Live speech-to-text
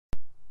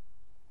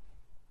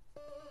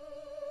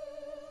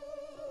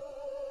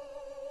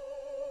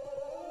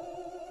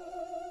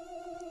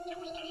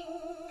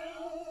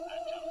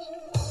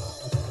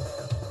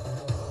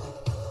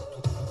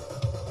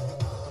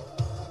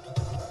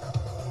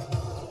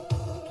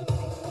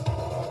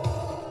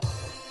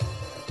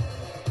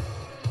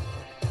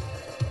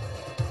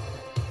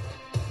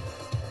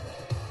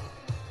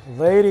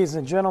Ladies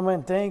and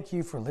gentlemen, thank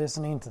you for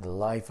listening to the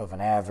Life of an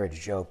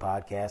Average Joe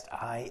podcast.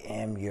 I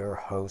am your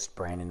host,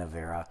 Brandon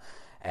Navarra,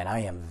 and I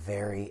am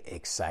very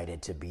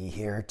excited to be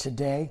here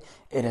today.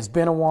 It has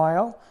been a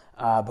while,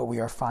 but we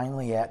are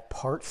finally at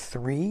part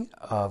 3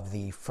 of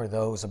the For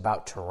Those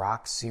About to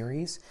Rock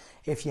series.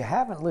 If you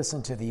haven't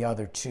listened to the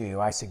other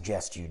 2, I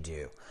suggest you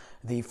do.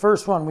 The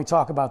first one, we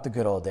talk about the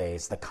good old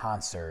days, the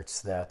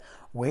concerts, the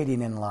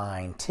waiting in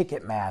line,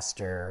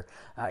 Ticketmaster.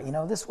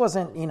 This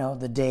wasn't,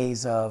 the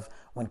days of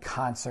when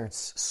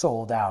concerts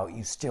sold out,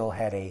 you still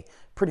had a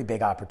pretty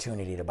big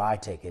opportunity to buy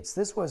tickets.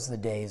 This was the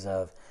days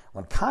of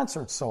when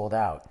concerts sold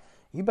out,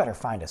 you better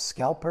find a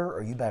scalper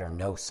or you better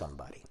know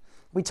somebody.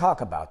 We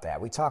talk about that.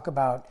 We talk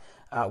about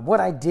what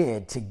I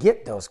did to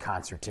get those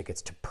concert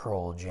tickets to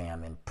Pearl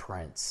Jam and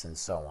Prince and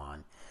so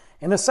on.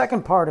 In the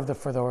second part of the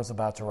For Those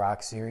About to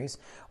Rock series,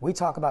 we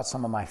talk about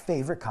some of my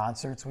favorite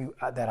concerts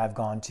that I've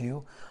gone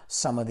to,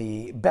 some of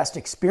the best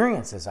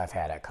experiences I've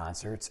had at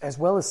concerts, as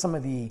well as some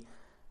of the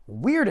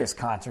weirdest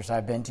concerts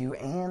I've been to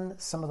and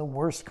some of the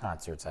worst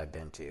concerts I've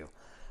been to.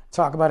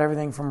 Talk about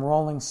everything from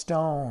Rolling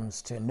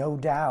Stones to No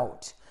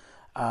Doubt,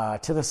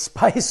 to the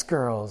Spice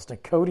Girls, to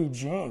Cody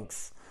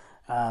Jinks,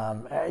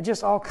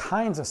 just all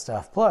kinds of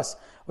stuff. Plus,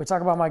 we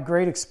talk about my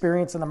great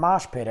experience in the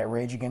mosh pit at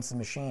Rage Against the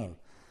Machine.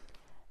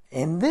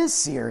 In this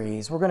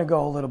series, we're going to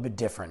go a little bit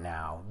different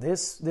now.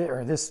 This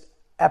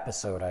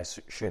episode, I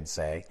should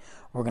say,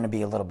 we're going to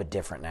be a little bit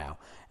different now.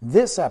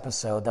 This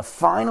episode, the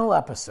final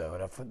episode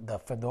of the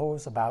For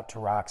Those About to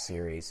Rock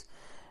series,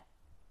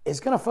 is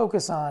going to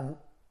focus on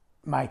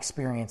my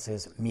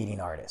experiences meeting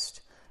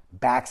artists,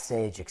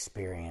 backstage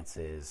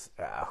experiences,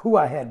 who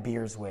I had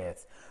beers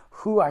with,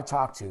 who I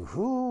talked to,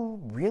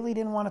 who really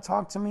didn't want to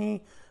talk to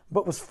me,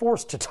 but was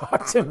forced to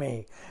talk to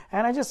me.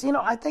 And I just,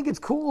 I think it's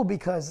cool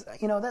because,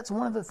 that's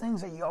one of the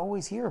things that you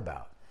always hear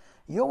about.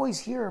 You always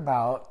hear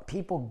about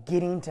people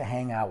getting to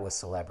hang out with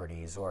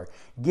celebrities or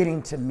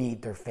getting to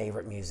meet their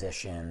favorite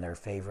musician, their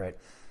favorite,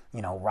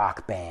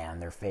 rock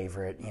band, their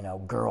favorite,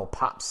 girl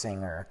pop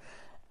singer.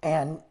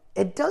 And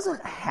it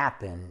doesn't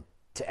happen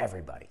to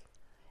everybody.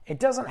 It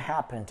doesn't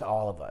happen to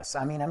all of us.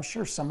 I mean, I'm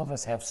sure some of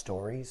us have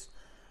stories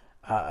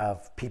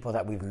of people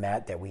that we've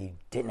met that we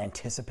didn't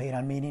anticipate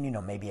on meeting,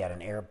 maybe at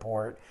an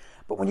airport.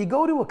 But when you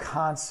go to a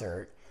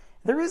concert,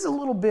 there is a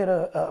little bit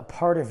of a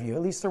part of you,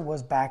 at least there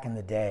was back in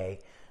the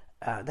day,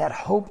 that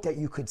hope that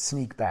you could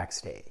sneak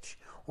backstage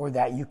or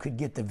that you could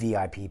get the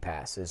VIP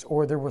passes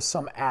or there was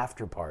some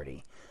after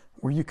party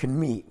where you can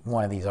meet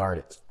one of these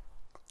artists.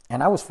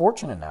 And I was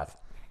fortunate enough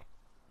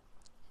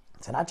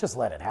to not just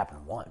let it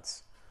happen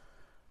once,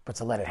 but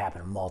to let it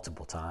happen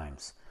multiple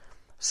times.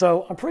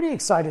 So I'm pretty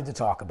excited to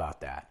talk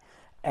about that.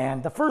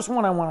 And the first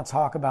one I want to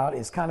talk about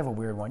is kind of a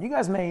weird one. You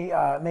guys may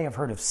have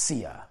heard of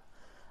Sia,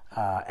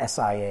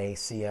 S-I-A,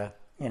 Sia,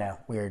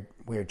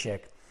 weird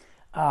chick.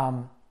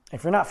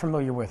 If you're not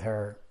familiar with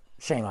her,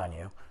 shame on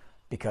you,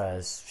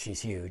 because she's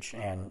huge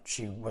and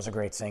she was a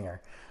great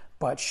singer.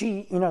 But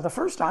she, the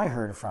first I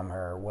heard from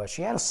her was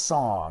she had a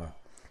song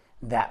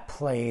that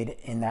played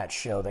in that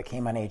show that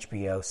came on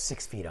HBO,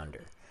 6 Feet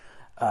Under,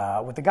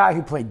 with the guy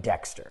who played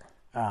Dexter.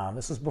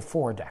 This was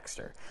before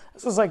Dexter.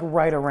 This was like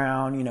right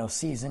around,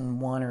 season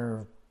 1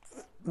 or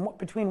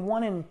between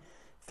 1 and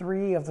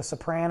 3 of The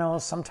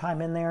Sopranos,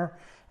 sometime in there.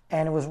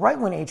 And it was right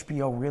when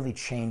HBO really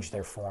changed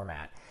their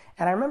format.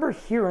 And I remember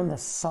hearing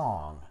this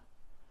song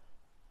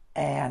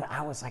and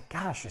I was like,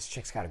 gosh, this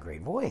chick's got a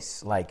great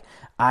voice. Like,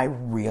 I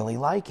really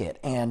like it.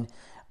 And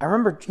I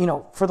remember,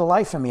 for the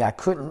life of me, I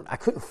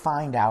couldn't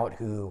find out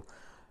who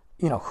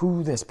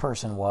this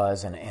person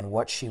was and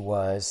what she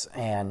was.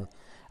 And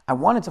I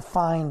wanted to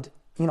find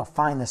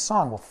this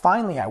song. Well,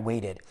 finally I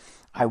waited.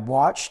 I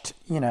watched,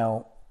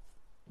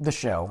 the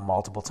show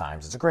multiple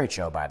times. It's a great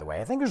show, by the way.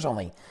 I think there's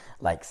only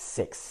like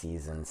 6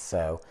 seasons.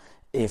 So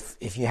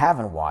if you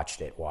haven't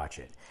watched it, watch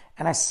it.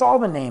 And I saw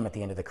the name at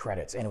the end of the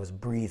credits and it was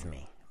Breathe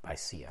Me by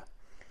Sia.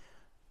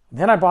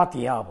 Then I bought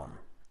the album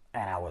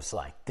and I was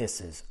like,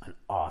 this is an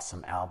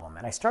awesome album.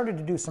 And I started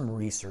to do some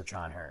research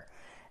on her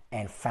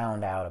and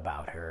found out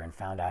about her and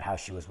found out how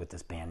she was with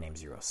this band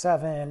named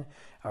 07,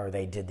 or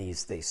they did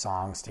these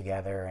songs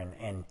together,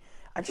 and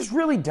I just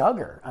really dug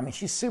her. I mean,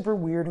 she's super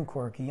weird and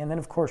quirky, and then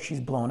of course she's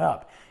blown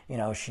up.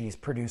 She's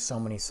produced so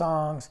many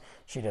songs.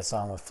 She did a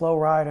song with Flo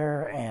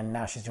Rida, and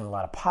now she's doing a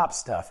lot of pop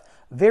stuff.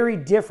 Very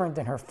different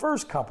than her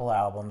first couple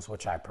albums,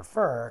 which I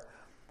prefer,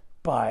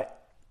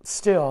 but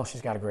still,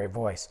 she's got a great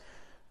voice.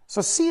 So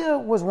Sia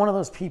was one of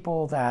those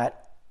people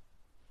that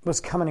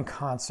was coming in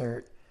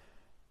concert,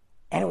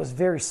 and it was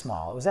very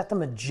small. It was at the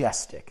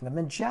Majestic. The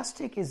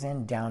Majestic is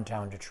in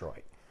downtown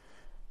Detroit.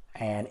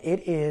 And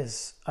it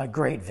is a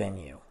great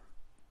venue.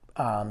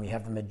 You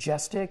have the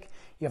Majestic,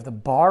 you have the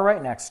bar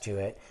right next to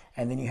it,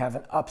 and then you have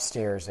an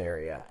upstairs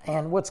area.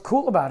 And what's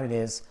cool about it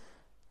is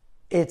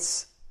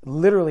it's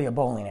literally a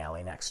bowling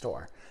alley next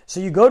door. So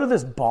you go to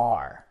this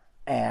bar,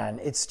 and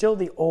it's still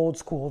the old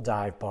school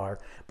dive bar,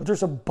 but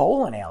there's a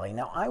bowling alley.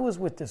 Now, I was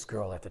with this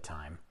girl at the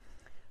time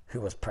who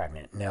was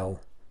pregnant.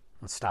 No,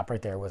 let's stop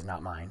right there. It was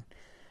not mine.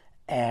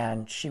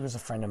 And she was a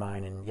friend of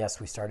mine, and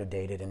yes, we started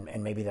dating,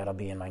 and maybe that'll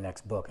be in my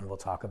next book, and we'll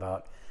talk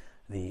about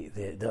the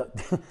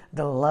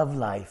the love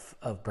life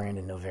of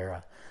Brandon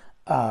Novera.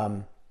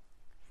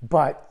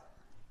 But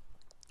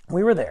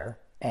we were there,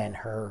 and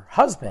her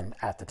husband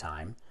at the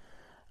time,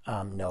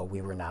 no,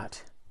 we were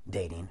not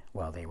dating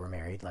while they were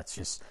married.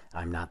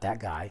 I'm not that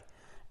guy.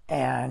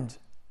 And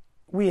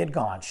we had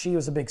gone. She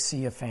was a big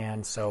Sia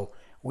fan, so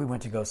we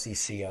went to go see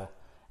Sia.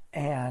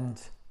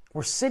 And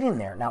we're sitting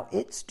there. Now,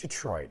 it's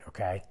Detroit,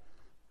 okay?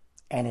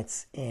 And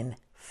it's in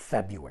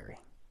February.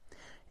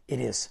 It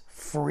is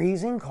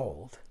freezing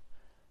cold.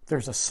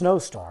 There's a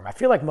snowstorm. I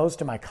feel like most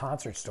of my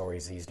concert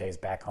stories these days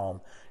back home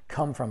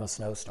come from a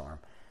snowstorm.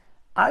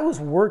 I was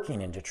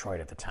working in Detroit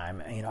at the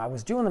time. I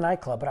was doing the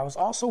nightclub, but I was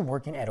also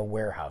working at a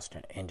warehouse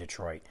in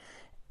Detroit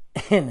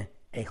in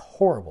a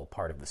horrible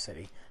part of the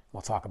city.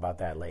 We'll talk about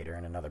that later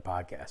in another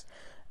podcast.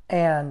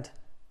 And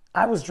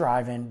I was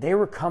driving. They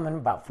were coming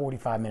about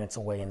 45 minutes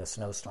away in the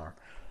snowstorm.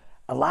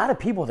 A lot of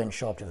people didn't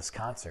show up to this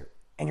concert.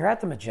 And you're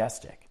at the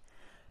Majestic.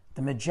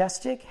 The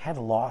Majestic had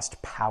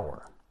lost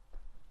power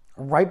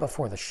right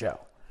before the show.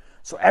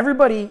 So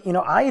everybody,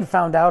 I had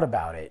found out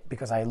about it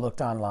because I looked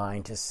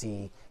online to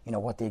see,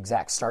 what the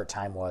exact start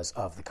time was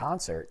of the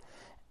concert.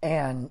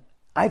 And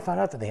I found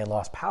out that they had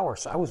lost power.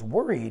 So I was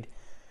worried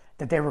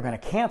that they were going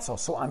to cancel.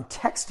 So I'm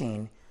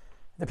texting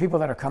the people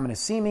that are coming to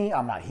see me.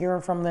 I'm not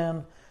hearing from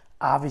them,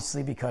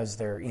 obviously, because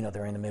they're in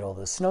the middle of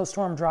the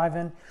snowstorm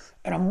driving.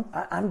 And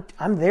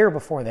I'm there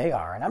before they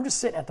are. And I'm just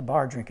sitting at the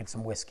bar drinking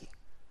some whiskey.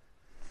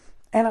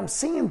 And I'm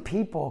seeing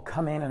people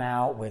come in and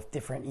out with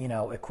different,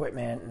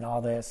 equipment and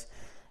all this.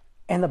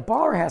 And the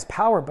bar has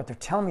power, but they're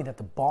telling me that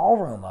the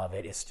ballroom of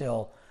it is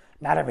still,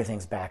 not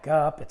everything's back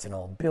up. It's an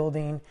old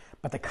building,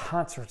 but the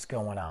concert's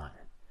going on.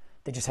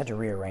 They just had to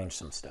rearrange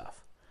some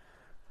stuff.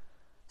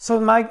 So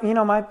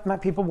my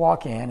people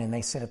walk in and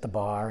they sit at the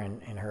bar,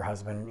 and her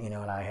husband, and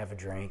I have a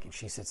drink, and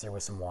she sits there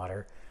with some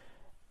water.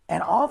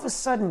 And all of a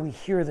sudden we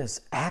hear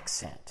this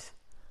accent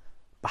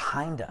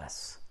behind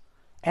us.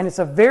 And it's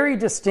a very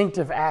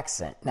distinctive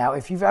accent. Now,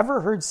 if you've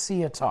ever heard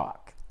Sia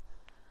talk,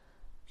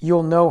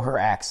 you'll know her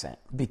accent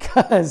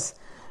because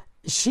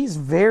she's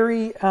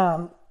very,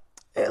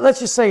 let's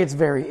just say it's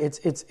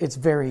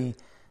very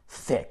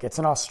thick. It's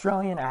an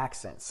Australian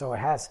accent. So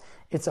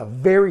it's a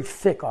very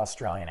thick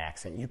Australian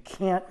accent. You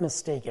can't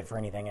mistake it for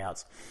anything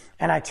else.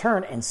 And I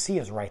turn and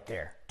Sia's right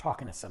there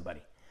talking to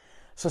somebody.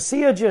 So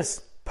Sia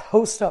just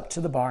posts up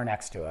to the bar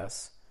next to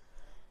us,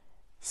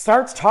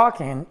 starts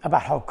talking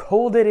about how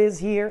cold it is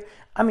here.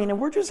 And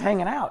we're just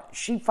hanging out.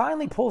 She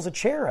finally pulls a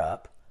chair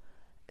up,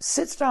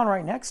 sits down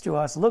right next to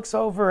us, looks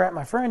over at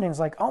my friend and is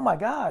like, "Oh my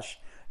gosh,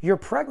 you're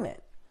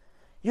pregnant.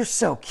 You're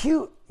so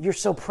cute. You're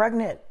so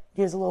pregnant.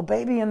 There's a little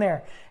baby in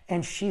there."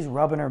 And she's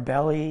rubbing her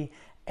belly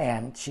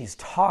and she's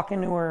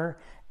talking to her.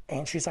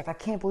 And she's like, "I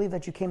can't believe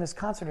that you came to this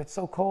concert. It's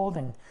so cold."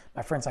 And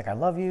my friend's like, "I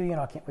love you.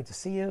 I can't wait to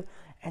see you."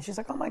 And she's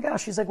like, "Oh my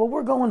gosh." She's like, "Well,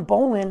 we're going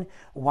bowling.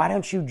 Why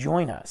don't you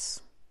join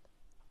us?"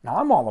 Now,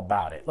 I'm all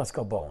about it. Let's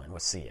go bowling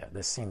with Sia.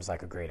 This seems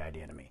like a great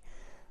idea to me.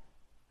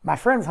 My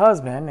friend's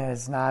husband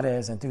is not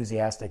as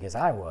enthusiastic as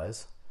I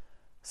was,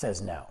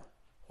 says no.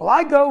 Well,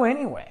 I go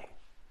anyway.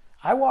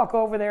 I walk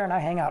over there and I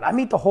hang out. I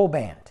meet the whole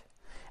band.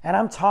 And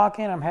I'm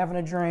talking, I'm having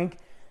a drink.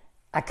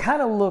 I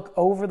kind of look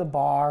over the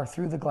bar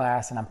through the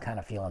glass and I'm kind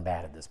of feeling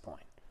bad at this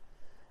point.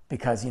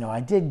 Because, I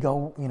did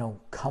go,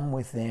 come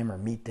with them or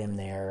meet them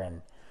there.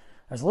 And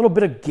there's a little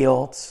bit of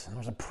guilt. And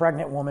there's a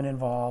pregnant woman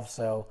involved,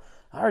 so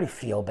I already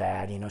feel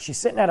bad. She's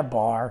sitting at a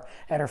bar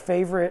at her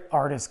favorite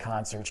artist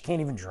concert. She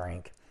can't even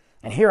drink.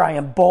 And here I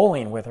am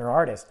bowling with her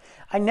artist.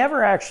 I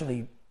never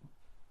actually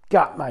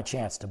got my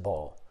chance to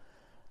bowl.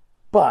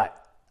 But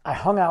I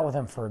hung out with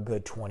him for a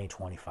good 20,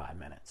 25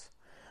 minutes.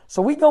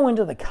 So we go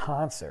into the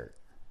concert.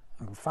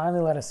 And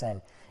finally let us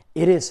in.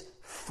 It is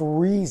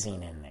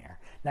freezing in there.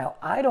 Now,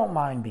 I don't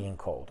mind being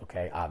cold,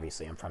 okay?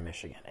 Obviously, I'm from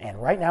Michigan.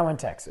 And right now in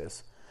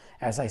Texas,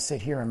 as I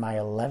sit here in my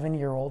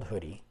 11-year-old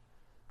hoodie,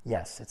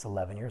 yes, it's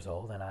 11 years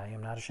old, and I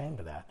am not ashamed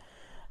of that.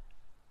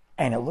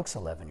 And it looks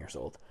 11 years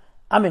old.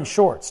 I'm in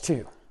shorts,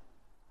 too.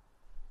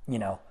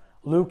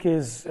 Luke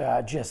is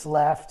just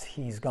left.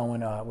 He's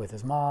going with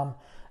his mom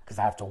because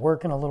I have to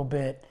work in a little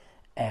bit.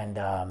 And,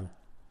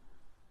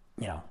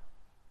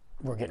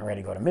 we're getting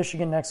ready to go to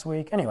Michigan next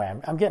week.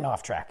 Anyway, I'm getting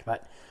off track.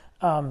 But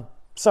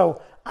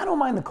so I don't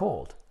mind the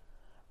cold.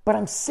 But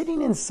I'm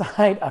sitting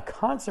inside a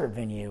concert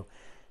venue.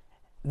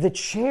 The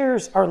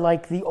chairs are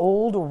like the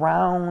old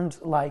round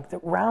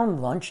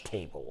lunch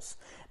tables.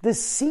 The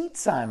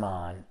seats I'm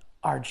on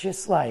are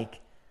just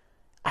like,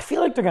 I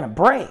feel like they're going to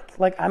break.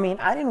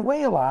 I didn't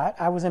weigh a lot.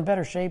 I was in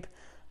better shape.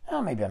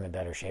 Oh, maybe I'm in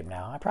better shape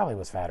now. I probably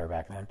was fatter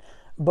back then.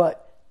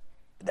 But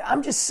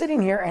I'm just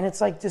sitting here and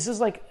it's like, this is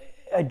like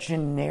a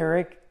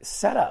generic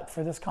setup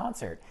for this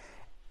concert.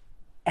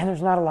 And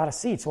there's not a lot of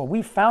seats. Well,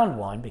 we found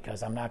one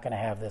because I'm not going to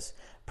have this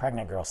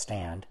pregnant girl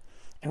stand.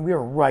 And we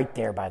were right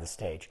there by the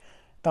stage.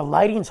 The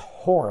lighting's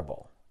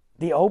horrible.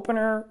 The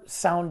opener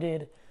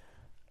sounded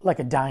like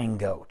a dying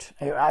goat.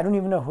 I don't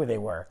even know who they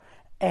were.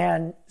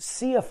 And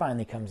Sia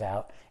finally comes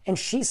out, and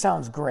she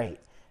sounds great.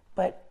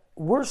 But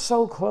we're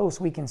so close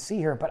we can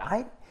see her. But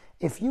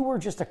if you were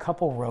just a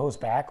couple rows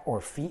back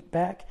or feet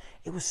back,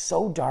 it was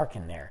so dark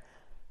in there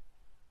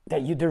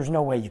that there's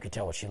no way you could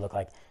tell what she looked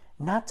like.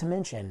 Not to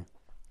mention,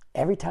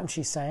 every time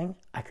she sang,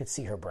 I could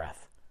see her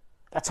breath.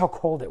 That's how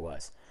cold it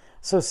was.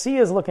 So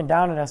Sia's looking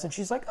down at us and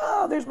she's like,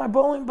 oh, there's my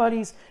bowling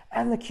buddies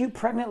and the cute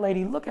pregnant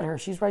lady. Look at her.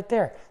 She's right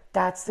there.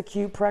 That's the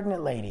cute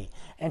pregnant lady.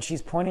 And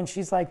she's pointing.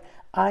 She's like,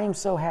 I am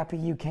so happy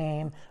you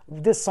came.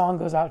 This song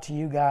goes out to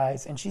you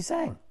guys. And she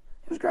sang.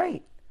 It was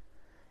great.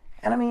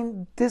 And I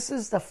mean, this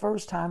is the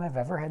first time I've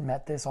ever had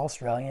met this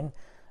Australian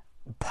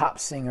pop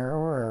singer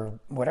or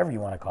whatever you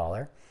want to call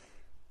her.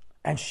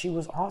 And she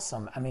was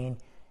awesome. I mean,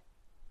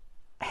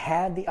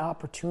 had the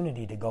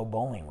opportunity to go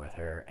bowling with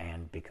her.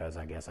 And because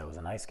I guess I was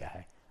a nice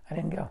guy, I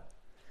didn't go.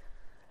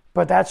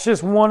 But that's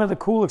just one of the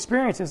cool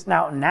experiences.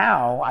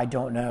 Now I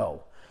don't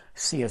know.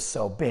 Sia's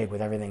so big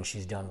with everything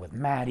she's done with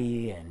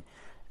Maddie and,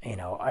 you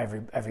know,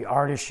 every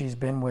artist she's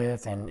been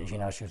with. And, you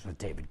know, she was with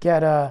David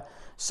Guetta.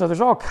 So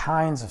there's all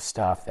kinds of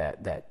stuff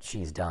that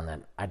she's done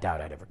that I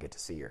doubt I'd ever get to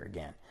see her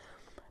again.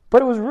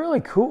 But it was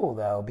really cool,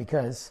 though,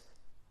 because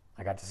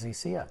I got to see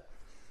Sia.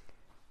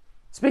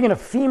 Speaking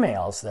of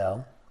females,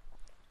 though,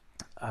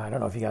 I don't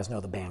know if you guys know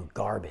the band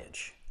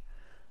Garbage.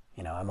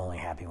 You know, I'm only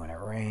happy when it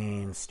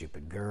rains,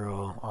 Stupid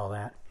Girl, all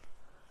that.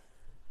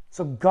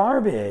 So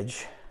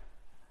Garbage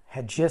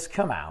had just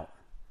come out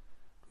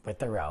with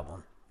their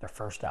album, their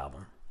first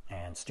album,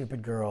 and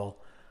Stupid Girl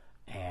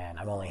and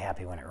I'm Only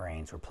Happy When It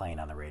Rains were playing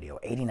on the radio.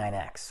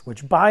 89X,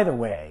 which, by the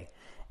way,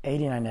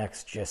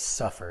 89X just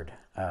suffered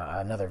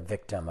another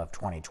victim of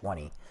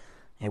 2020.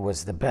 It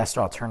was the best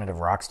alternative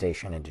rock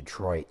station in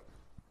Detroit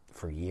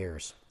for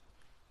years.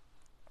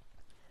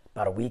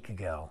 About a week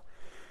ago,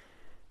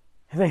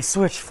 they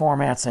switched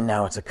formats and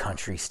now it's a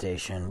country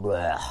station.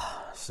 Blah.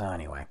 So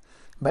anyway,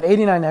 but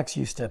 89X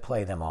used to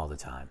play them all the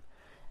time.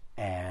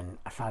 And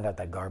I found out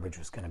that Garbage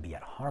was going to be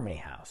at Harmony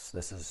House.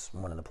 This is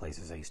one of the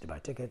places I used to buy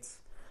tickets,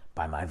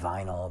 buy my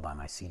vinyl, buy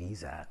my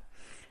CDs at.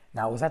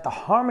 Now, it was at the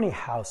Harmony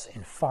House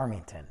in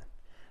Farmington.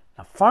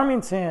 Now,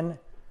 Farmington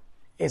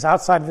is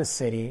outside of the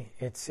city.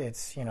 It's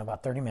you know,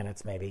 about 30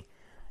 minutes maybe,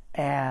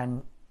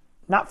 and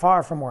not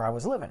far from where I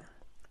was living.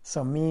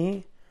 So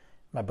me,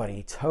 my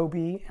buddy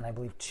Toby, and I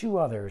believe two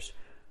others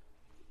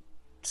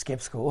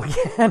skipped school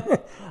again.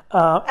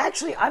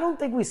 Actually, I don't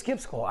think we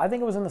skipped school. I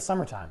think it was in the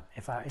summertime.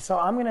 So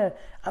I'm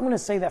gonna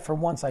say that for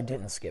once I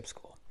didn't skip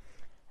school,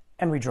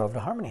 and we drove to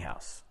Harmony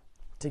House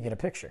to get a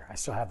picture. I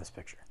still have this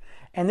picture.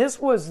 And this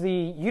was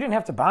you didn't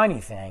have to buy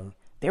anything.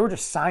 They were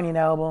just signing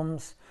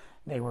albums.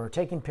 They were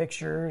taking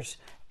pictures,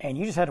 and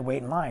you just had to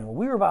wait in line. Well,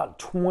 we were about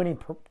 20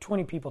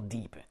 people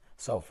deep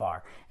so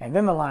far, and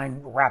then the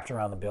line wrapped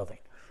around the building.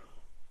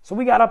 So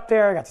we got up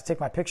there, I got to take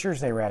my pictures.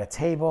 They were at a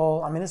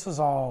table. I mean, this was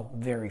all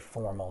very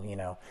formal, you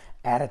know,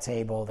 at a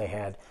table. They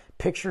had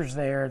pictures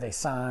there. They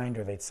signed,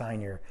 or they'd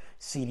sign your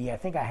CD. I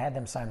think I had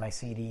them sign my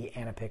CD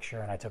and a picture,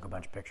 and I took a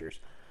bunch of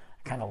pictures.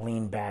 I kind of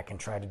leaned back and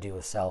tried to do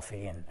a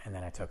selfie, and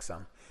then I took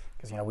some.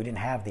 Because, you know, we didn't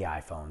have the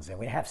iPhones, and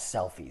we didn't have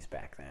selfies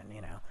back then, you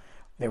know.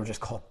 They were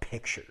just called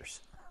pictures.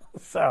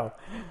 So,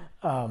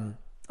 and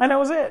that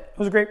was it. It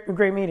was a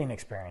great meeting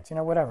experience, you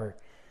know, whatever.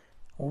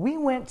 We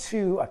went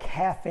to a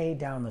cafe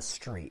down the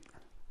street.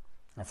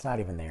 It's not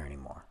even there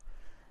anymore.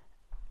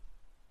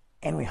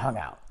 And we hung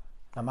out.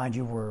 Now, mind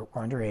you, we're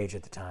underage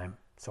at the time,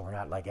 so we're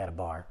not like at a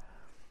bar.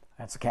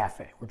 That's a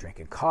cafe. We're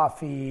drinking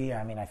coffee.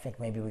 I mean, I think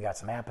maybe we got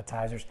some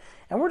appetizers.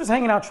 And we're just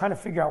hanging out trying to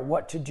figure out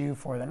what to do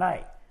for the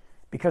night.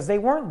 Because they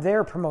weren't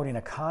there promoting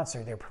a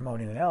concert. They were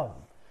promoting an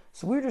album.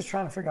 So we were just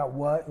trying to figure out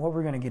what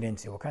we're going to get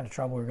into, what kind of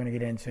trouble we're going to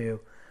get into,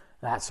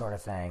 that sort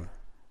of thing.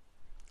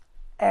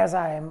 As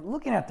I am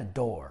looking at the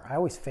door, I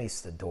always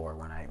face the door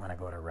when I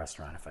go to a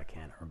restaurant if I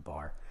can, or a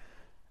bar.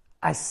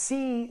 I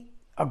see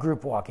a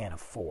group walk in of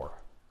 4,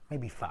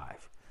 maybe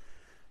 5.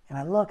 And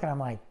I look and I'm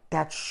like,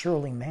 that's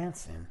Shirley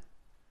Manson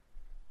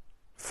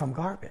from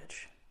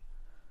Garbage.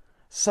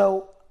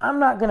 So I'm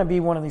not going to be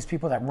one of these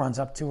people that runs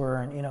up to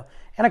her and, you know,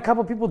 and a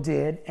couple people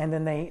did, and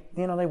then they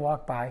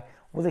walk by.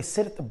 Well, they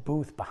sit at the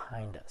booth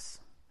behind us.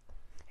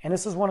 And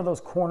this is one of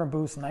those corner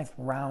booths, nice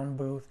round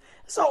booth.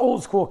 It's an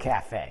old school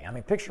cafe. I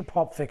mean, picture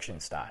Pulp Fiction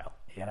style,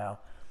 you know.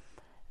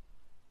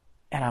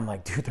 And I'm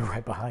like, dude, they're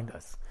right behind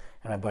us.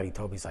 And my buddy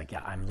Toby's like,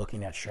 yeah, I'm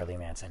looking at Shirley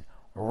Manson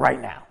right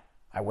now.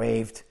 I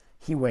waved,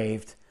 he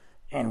waved,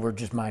 and we're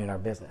just minding our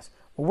business.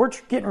 Well, we're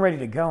getting ready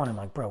to go, and I'm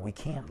like, bro, we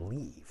can't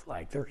leave.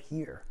 Like, they're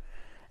here.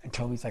 And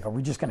Toby's like, are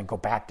we just going to go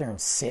back there and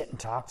sit and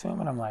talk to him?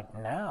 And I'm like,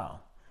 no.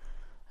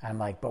 I'm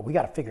like, but we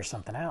got to figure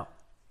something out.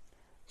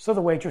 So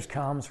the waitress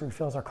comes,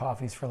 refills our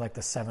coffees for like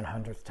the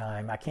 700th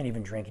time. I can't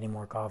even drink any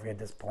more coffee at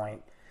this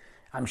point.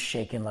 I'm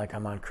shaking like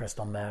I'm on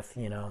crystal meth,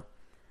 you know.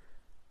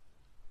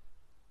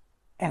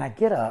 And I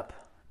get up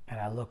and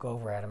I look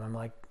over at him. I'm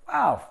like,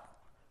 wow,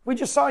 we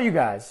just saw you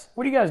guys.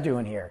 What are you guys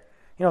doing here?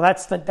 You know,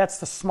 that's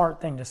the smart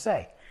thing to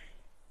say.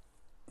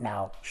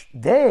 Now,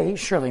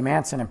 Shirley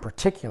Manson in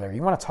particular,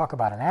 you want to talk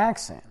about an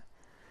accent.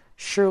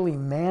 Shirley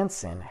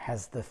Manson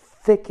has the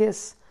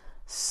thickest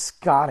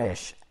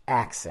Scottish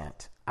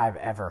accent I've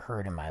ever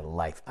heard in my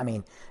life. I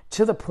mean,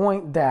 to the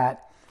point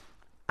that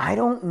I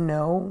don't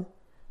know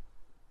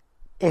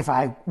if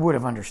I would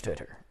have understood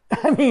her.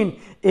 I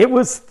mean, it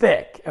was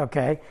thick,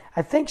 okay?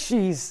 I think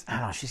she's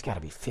got to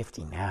be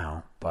 50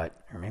 now, or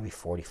maybe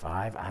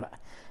 45.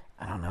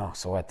 I don't know.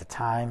 So at the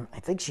time, I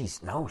think she's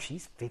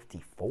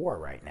 54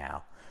 right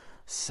now.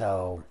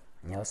 So,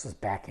 this was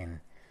back in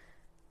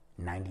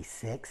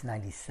 96,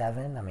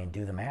 97. I mean,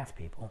 do the math,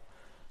 people.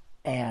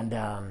 And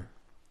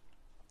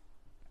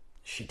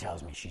she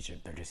tells me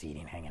they're just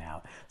eating, hanging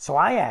out. So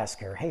I ask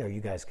her, hey, are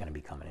you guys going to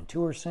be coming in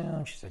tour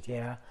soon? She said,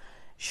 yeah.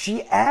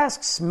 She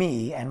asks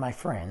me and my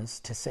friends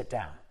to sit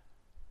down.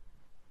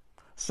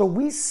 So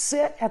we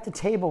sit at the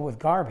table with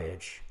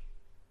Garbage,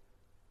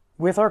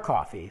 with our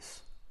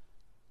coffees,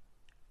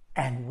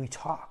 and we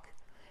talk.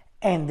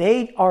 And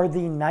they are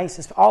the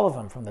nicest, all of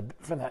them, from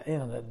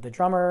the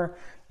drummer,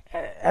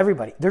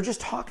 everybody. They're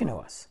just talking to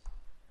us.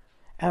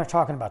 And they're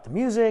talking about the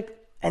music.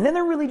 And then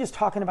they're really just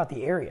talking about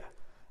the area,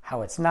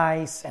 how it's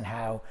nice and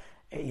how,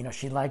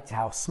 she liked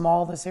how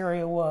small this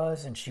area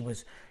was. And she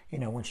was,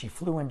 when she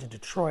flew into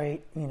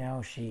Detroit,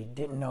 she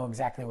didn't know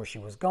exactly where she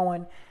was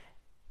going.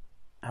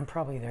 I'm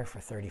probably there for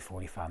 30,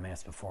 45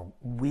 minutes before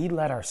we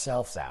let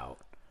ourselves out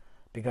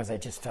because I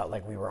just felt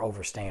like we were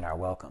overstaying our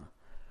welcome.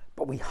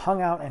 But we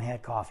hung out and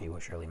had coffee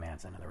with Shirley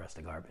Manson and the rest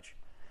of Garbage.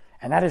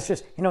 And that is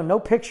just, no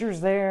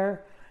pictures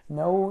there,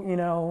 no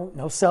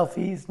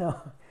selfies, no.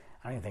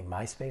 I don't even think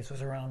MySpace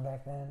was around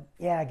back then.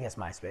 Yeah, I guess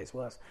MySpace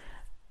was.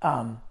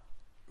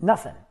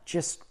 Nothing.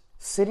 Just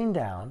sitting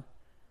down,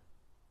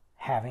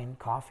 having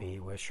coffee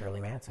with Shirley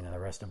Manson and the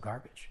rest of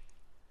Garbage.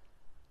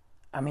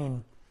 I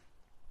mean,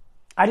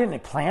 I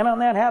didn't plan on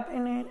that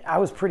happening. I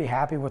was pretty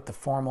happy with the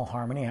formal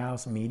Harmony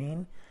House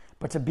meeting.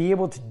 But to be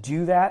able to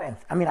do that, and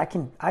I mean,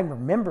 I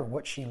remember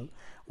what she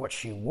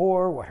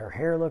wore, what her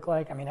hair looked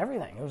like. I mean,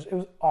 everything. It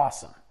was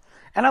awesome.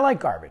 And I like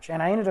Garbage.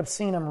 And I ended up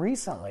seeing them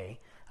recently.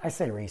 I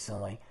say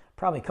recently,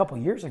 probably a couple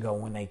years ago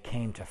when they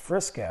came to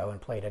Frisco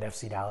and played at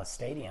FC Dallas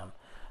Stadium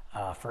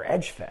for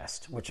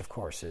Edgefest, which of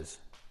course is,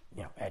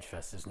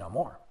 Edgefest is no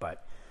more.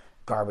 But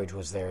Garbage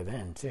was there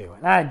then too.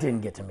 And I didn't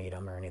get to meet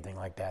him or anything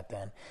like that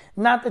then.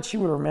 Not that she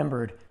would have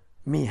remembered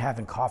me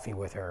having coffee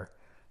with her,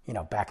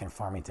 back in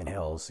Farmington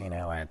Hills, in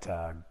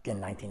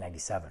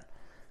 1997.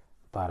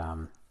 But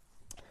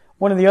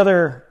one of the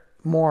other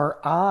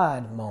more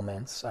odd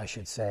moments, I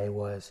should say,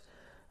 was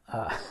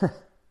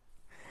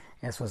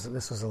this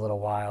was a little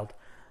wild.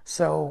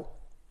 So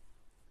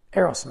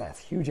Aerosmith,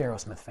 huge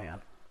Aerosmith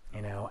fan,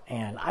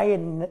 and I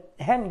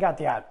hadn't got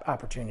the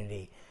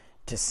opportunity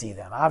to see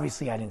them.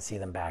 Obviously, I didn't see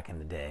them back in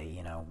the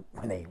day,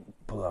 when they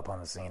blew up on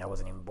the scene. I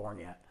wasn't even born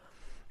yet.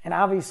 And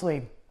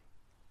obviously,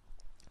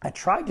 I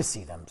tried to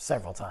see them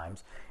several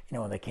times,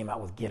 when they came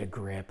out with Get a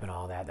Grip and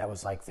all that. That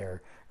was like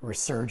their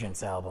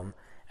Resurgence album.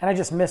 And I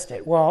just missed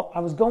it. Well, I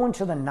was going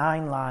to the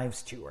Nine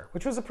Lives tour,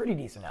 which was a pretty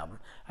decent album.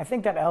 I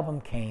think that album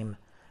came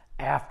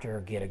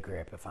after Get a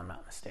Grip, if I'm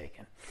not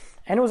mistaken.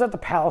 And it was at the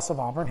Palace of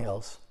Auburn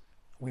Hills.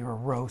 We were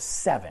row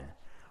 7.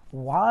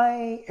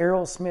 Why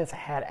Aerosmith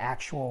had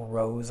actual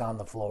rows on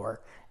the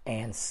floor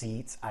and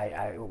seats,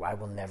 I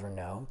will never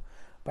know.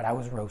 But I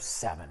was row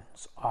 7.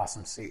 It's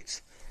awesome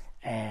seats.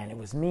 And it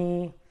was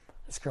me,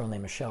 this girl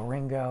named Michelle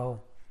Ringo,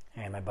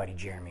 and my buddy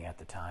Jeremy at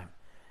the time.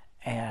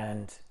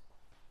 And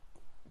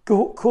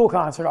cool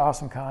concert,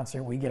 awesome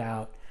concert. We get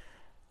out.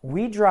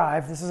 We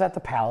drive. This is at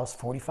the Palace,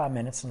 45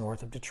 minutes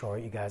north of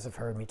Detroit. You guys have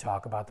heard me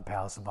talk about the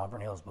Palace of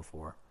Auburn Hills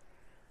before.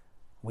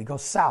 We go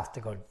south to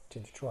go to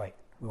Detroit.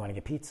 We want to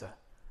get pizza.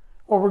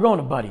 Or we're going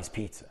to Buddy's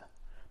Pizza.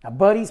 Now,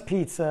 Buddy's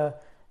Pizza,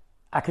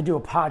 I could do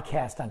a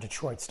podcast on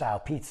Detroit-style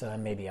pizza,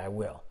 and maybe I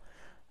will.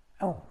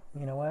 Oh,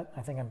 you know what?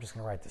 I think I'm just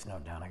going to write this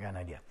note down. I got an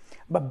idea.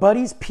 But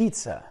Buddy's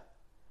Pizza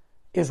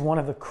is one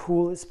of the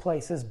coolest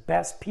places,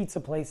 best pizza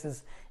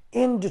places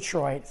in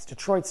Detroit. It's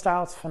Detroit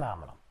style. It's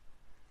phenomenal.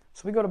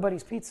 So we go to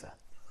Buddy's Pizza.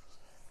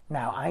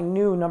 Now, I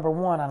knew, number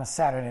one, on a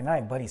Saturday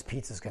night, Buddy's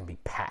Pizza is going to be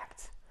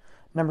packed.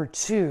 Number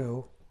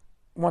two,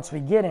 once we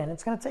get in,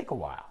 it's going to take a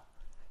while.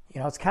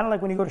 It's kind of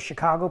like when you go to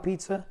Chicago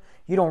Pizza.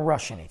 You don't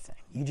rush anything.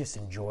 You just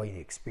enjoy the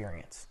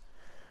experience.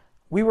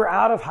 We were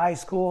out of high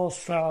school,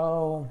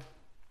 so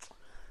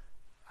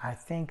I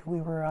think we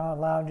were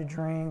allowed to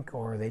drink,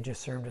 or they just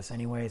served us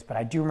anyways. But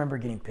I do remember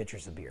getting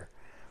pitchers of beer.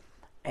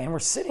 And we're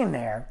sitting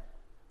there,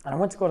 and I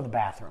went to go to the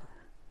bathroom,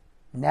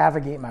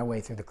 navigate my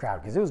way through the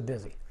crowd, because it was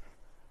busy.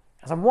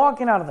 As I'm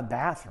walking out of the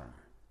bathroom,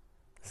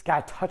 this guy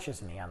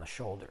touches me on the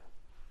shoulder.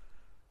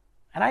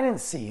 And I didn't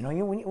see,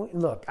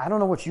 look, I don't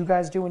know what you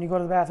guys do when you go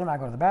to the bathroom. I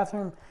go to the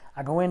bathroom,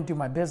 I go in, do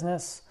my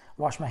business,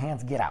 wash my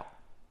hands, get out.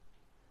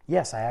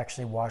 Yes, I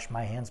actually washed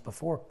my hands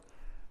before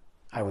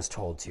I was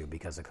told to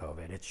because of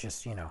COVID. It's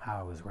just, how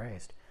I was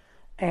raised.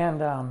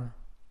 And I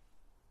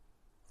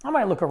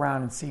might look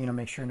around and see,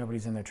 make sure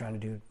nobody's in there trying to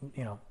do,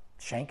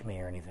 shank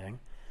me or anything.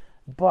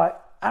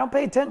 But I don't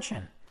pay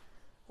attention.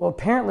 Well,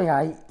 apparently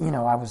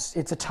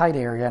it's a tight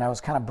area, and I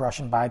was kind of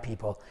brushing by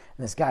people,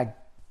 and this guy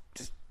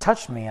just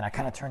touched me, and I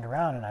kind of turned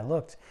around and I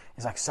looked.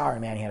 He's like, sorry,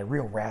 man. He had a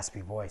real raspy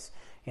voice,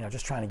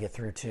 just trying to get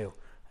through too.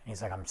 And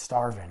he's like, I'm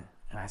starving.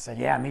 And I said,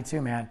 yeah, me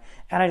too, man.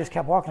 And I just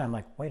kept walking. I'm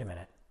like, wait a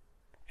minute.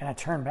 And I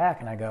turned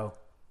back and I go,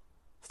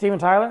 Steven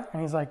Tyler?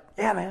 And he's like,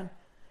 yeah, man.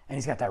 And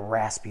he's got that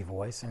raspy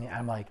voice. And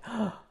I'm like,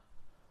 oh,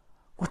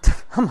 what the?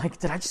 I'm like,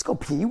 did I just go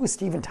pee with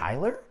Steven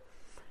Tyler?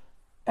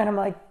 And I'm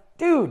like,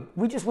 dude,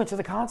 we just went to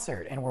the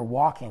concert. And we're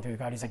walking through the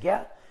crowd. He's like,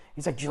 yeah.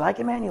 He's like, do you like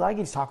it, man? You like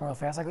it? He's talking real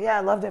fast. I go, yeah,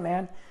 I loved it,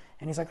 man.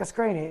 And he's like, that's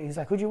great. He's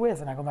like, who'd you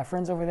with? And I go, my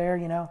friend's over there,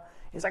 you know.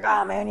 He's like,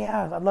 oh, man,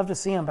 yeah, I'd love to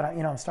see him, but,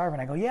 I'm starving.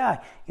 I go,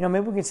 yeah, maybe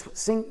we could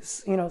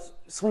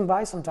swing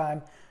by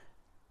sometime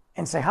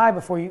and say hi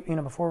before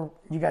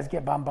you guys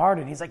get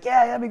bombarded. He's like,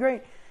 yeah, that'd be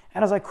great.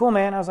 And I was like, cool,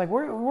 man. I was like,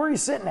 where are you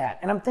sitting at?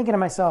 And I'm thinking to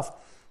myself,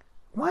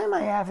 why am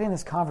I having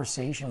this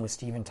conversation with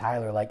Steven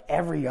Tyler like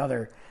every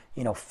other,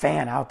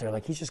 fan out there?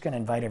 Like, he's just going to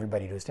invite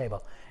everybody to his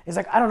table. He's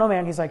like, I don't know,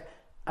 man. He's like,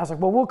 I was like,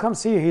 well, we'll come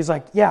see you. He's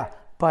like, yeah,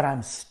 but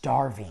I'm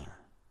starving.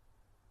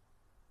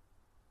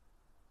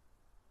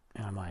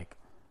 And I'm like,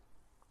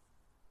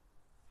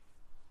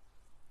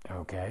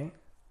 okay.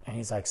 And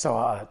he's like,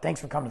 so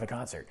thanks for coming to the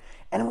concert.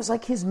 And it was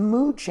like his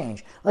mood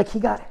changed. Like, he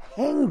got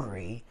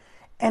hangry.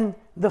 And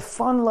the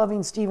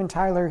fun-loving Steven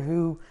Tyler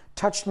who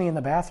touched me in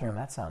the bathroom,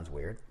 that sounds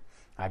weird.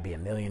 I'd be a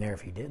millionaire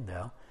if he did,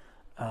 though.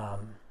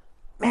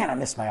 Man, I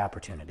missed my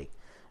opportunity.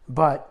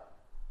 But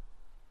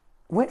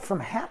went from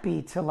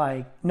happy to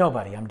like,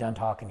 nobody, I'm done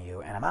talking to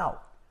you, and I'm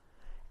out.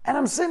 And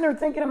I'm sitting there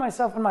thinking to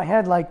myself in my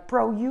head, like,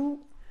 bro,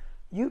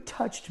 you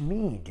touched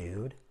me,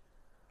 dude.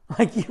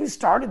 Like, you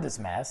started this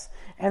mess.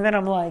 And then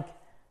I'm like,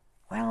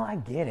 well, I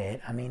get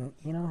it. I mean,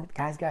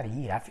 guys got to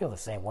eat. I feel the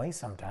same way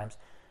sometimes.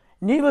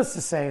 Needless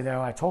to say,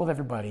 though, I told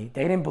everybody.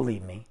 They didn't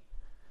believe me.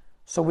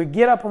 So we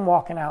get up and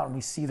walking out, and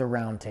we see the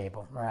round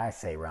table. Or I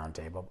say round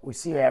table. But we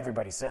see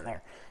everybody sitting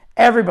there.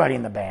 Everybody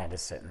in the band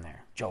is sitting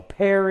there. Joe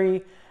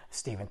Perry,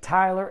 Steven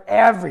Tyler,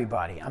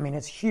 everybody. I mean,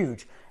 it's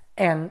huge.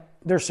 And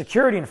there's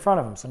security in front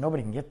of them, so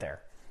nobody can get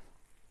there.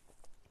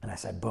 And I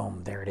said,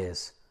 boom, there it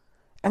is.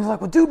 And they're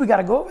like, well, dude, we got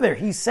to go over there.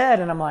 He said,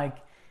 and I'm like,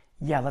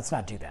 yeah, let's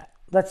not do that.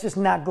 Let's just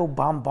not go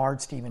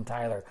bombard Steven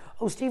Tyler.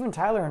 Oh, Steven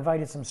Tyler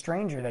invited some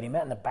stranger that he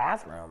met in the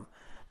bathroom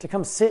to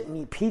come sit and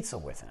eat pizza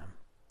with him.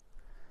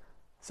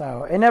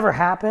 So it never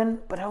happened,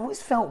 but it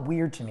always felt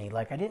weird to me.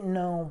 Like, I didn't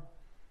know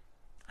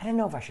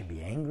if I should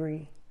be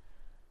angry.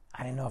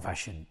 I didn't know if I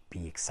should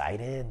be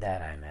excited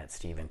that I met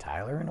Steven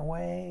Tyler in a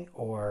way.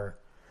 Or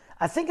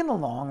I think in the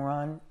long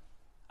run,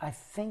 I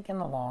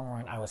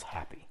was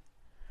happy.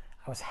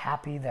 I was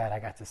happy that I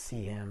got to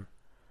see him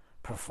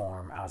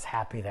perform. I was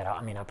happy that,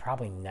 I'll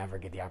probably never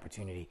get the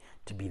opportunity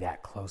to be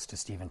that close to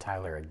Steven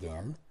Tyler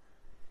again.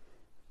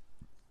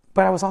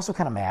 But I was also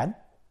kind of mad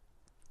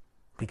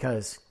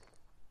because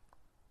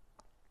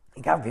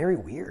it got very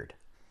weird.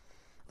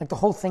 Like, the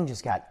whole thing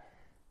just got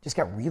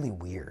really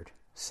weird.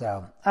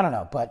 So, I don't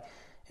know. But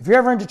if you're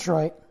ever in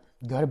Detroit,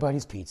 go to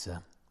Buddy's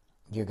Pizza.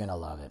 You're going to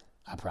love it.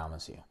 I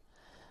promise you.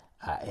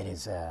 It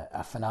is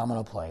a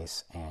phenomenal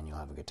place, and you'll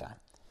have a good time.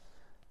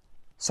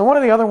 So one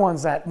of the other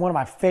ones one of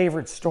my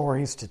favorite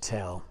stories to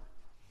tell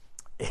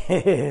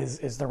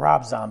is the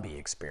Rob Zombie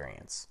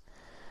experience.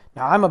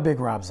 Now, I'm a big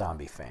Rob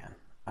Zombie fan.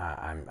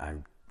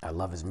 I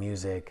love his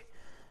music.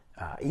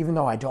 Even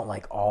though I don't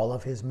like all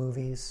of his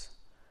movies,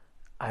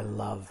 I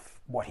love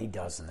what he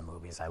does in the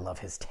movies. I love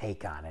his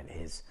take on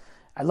it.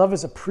 I love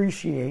his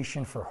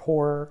appreciation for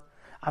horror.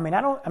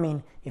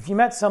 If you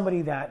met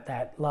somebody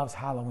that loves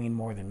Halloween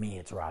more than me,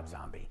 it's Rob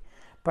Zombie.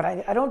 But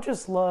I don't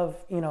just love,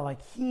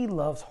 he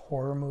loves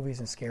horror movies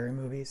and scary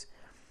movies,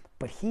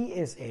 but he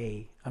is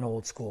an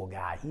old school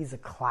guy. He's a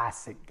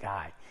classic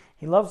guy.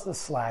 He loves the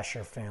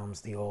slasher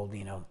films, the old,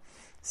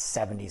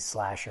 70s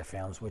slasher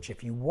films, which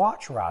if you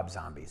watch Rob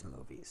Zombie's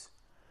movies,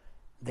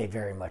 they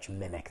very much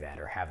mimic that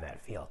or have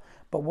that feel.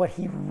 But what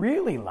he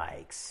really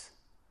likes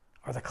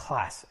are the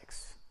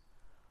classics.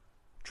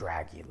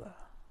 Dracula,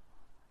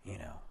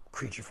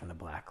 Creature from the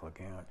Black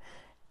Lagoon.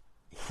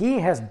 He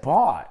has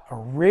bought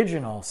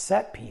original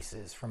set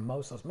pieces from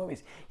most of those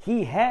movies.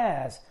 He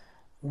has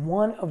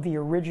one of the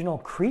original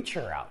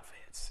Creature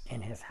outfits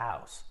in his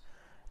house.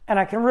 And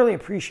I can really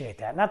appreciate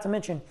that. Not to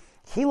mention,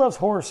 he loves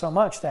horror so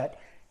much that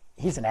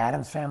he's an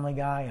Addams Family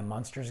guy, a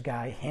Munsters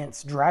guy,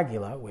 hence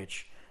Dragula,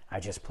 which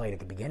I just played at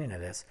the beginning of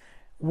this,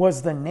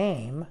 was the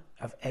name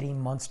of Eddie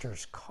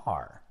Munster's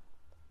car.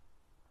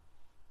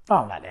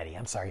 Oh, not Eddie,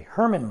 I'm sorry.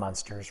 Herman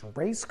Munster's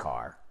race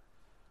car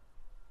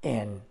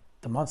in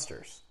the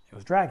Munsters. It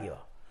was Dragula.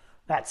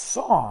 That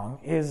song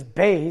is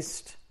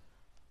based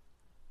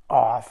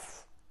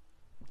off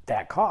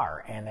that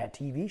car and that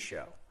TV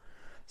show.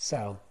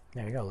 So,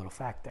 there you go, a little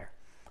fact there.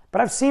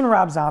 But I've seen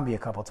Rob Zombie a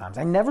couple times.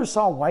 I never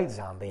saw White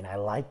Zombie, and I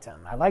liked him.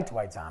 I liked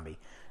White Zombie,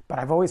 but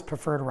I've always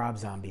preferred Rob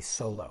Zombie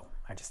solo.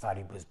 I just thought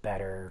he was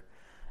better.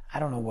 I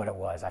don't know what it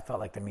was. I felt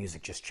like the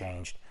music just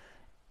changed.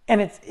 And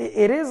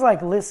it is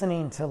like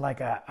listening to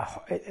like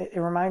it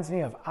reminds me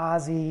of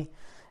Ozzy.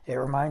 It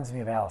reminds me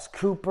of Alice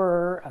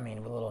Cooper.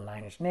 With a little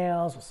Nine Inch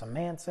Nails, with some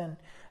Manson.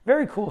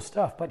 Very cool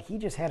stuff, but he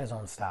just had his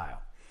own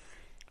style.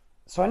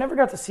 So I never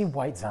got to see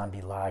White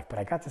Zombie live, but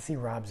I got to see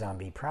Rob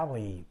Zombie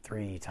probably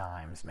 3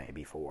 times,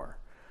 maybe 4.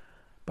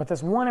 But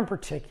this one in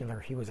particular,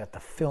 he was at the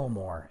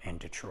Fillmore in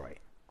Detroit.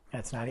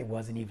 It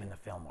wasn't even the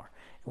Fillmore.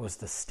 It was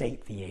the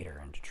State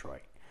Theater in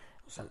Detroit.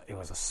 It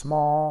was a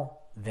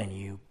small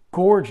venue,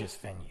 gorgeous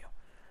venue.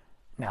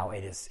 Now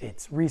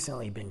it's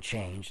recently been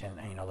changed, and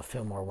the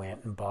Fillmore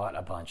went and bought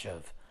a bunch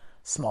of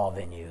small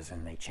venues,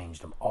 and they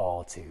changed them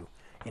all to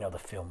the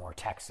Fillmore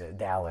Texas,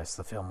 Dallas,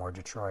 the Fillmore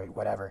Detroit,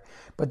 whatever.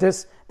 But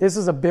this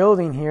is a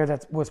building here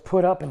that was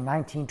put up in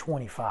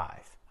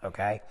 1925.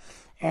 Okay,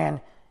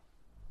 and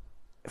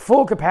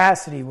full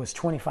capacity was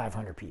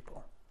 2,500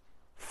 people.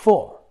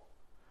 Full.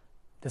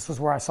 This was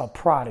where I saw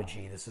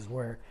Prodigy. This is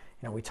where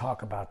we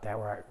talk about that,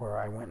 where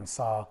I went and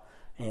saw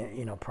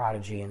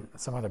Prodigy and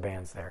some other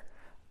bands there.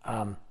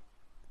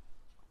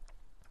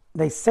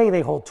 They say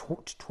they hold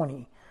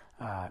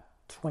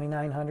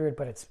 2,900,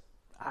 but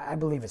I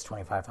believe it's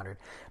 2,500.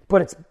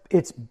 But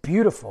it's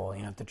beautiful.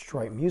 The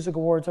Detroit Music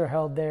Awards are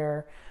held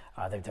there.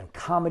 They've done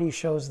comedy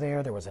shows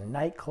there. There was a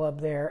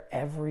nightclub there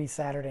every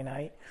Saturday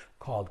night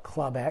called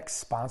Club X,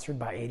 sponsored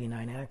by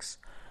 89X.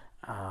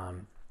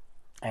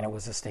 And it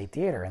was a State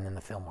Theater, and then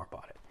the Fillmore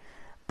bought it.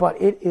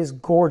 But it is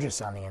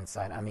gorgeous on the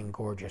inside. I mean,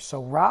 gorgeous.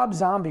 So Rob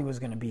Zombie was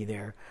going to be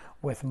there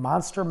with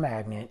Monster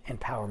Magnet and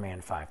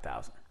Powerman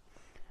 5000.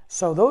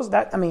 So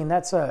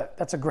that's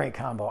a great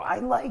combo. I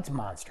liked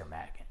Monster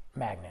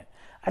Magnet.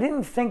 I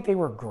didn't think they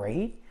were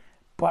great,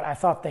 but I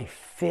thought they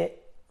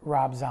fit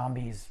Rob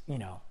Zombie's,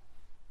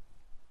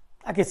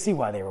 I could see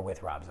why they were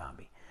with Rob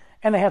Zombie.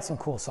 And they had some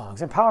cool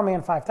songs. And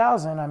Powerman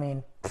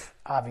 5000,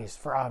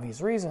 for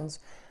obvious reasons,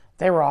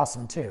 they were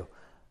awesome too.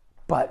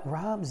 But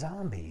Rob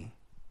Zombie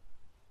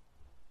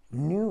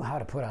knew how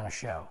to put on a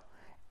show.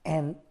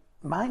 And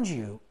mind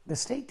you, the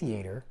State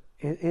Theater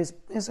is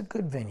a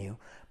good venue,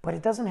 but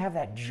it doesn't have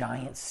that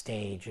giant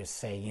stage as,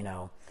 say,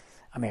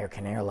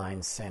 American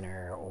Airlines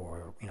Center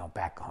or,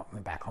 back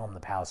home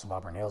the Palace of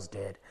Auburn Hills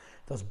did,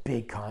 those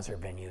big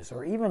concert venues,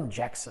 or even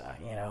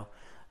JEXA,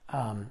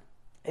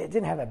 it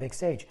didn't have that big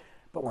stage.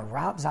 But when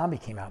Rob Zombie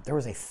came out, there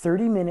was a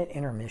 30-minute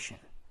intermission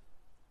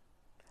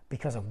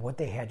because of what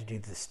they had to do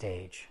to the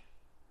stage.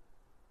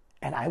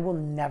 And I will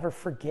never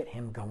forget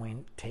him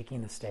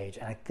taking the stage.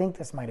 And I think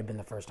this might have been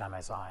the first time I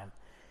saw him.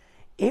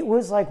 It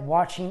was like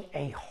watching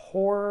a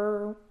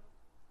horror,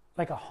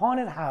 like a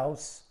haunted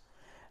house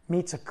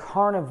meets a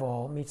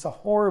carnival, meets a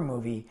horror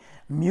movie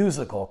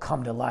musical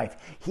come to life.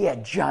 He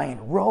had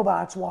giant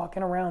robots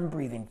walking around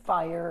breathing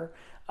fire.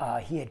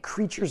 He had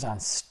creatures on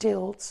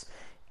stilts,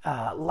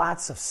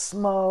 lots of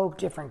smoke,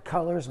 different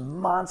colors,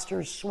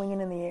 monsters swinging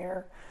in the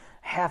air,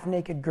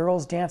 half-naked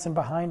girls dancing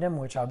behind him,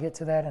 which I'll get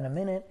to that in a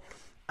minute.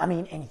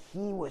 And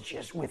he was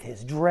just with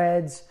his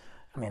dreads.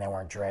 They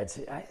weren't dreads.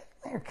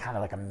 They're kind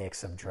of like a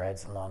mix of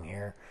dreads and long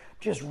hair.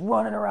 Just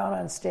running around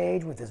on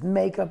stage with his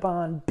makeup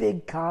on,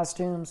 big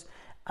costumes.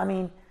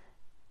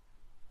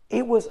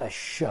 It was a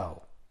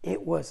show.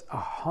 It was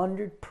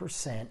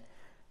 100%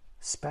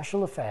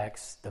 special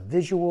effects, the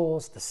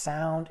visuals, the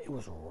sound. It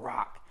was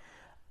rock.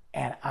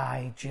 And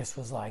I just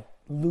was like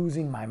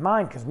losing my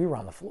mind because we were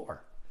on the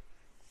floor.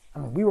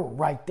 We were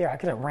right there. I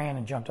could have ran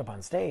and jumped up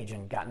on stage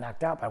and got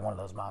knocked out by one of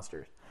those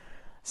monsters.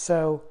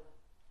 So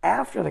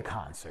after the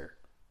concert,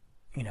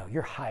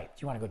 you're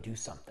hyped. You want to go do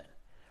something.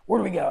 Where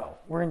do we go?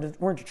 We're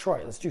in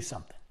Detroit. Let's do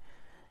something.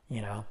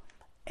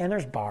 And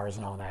there's bars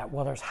and all that.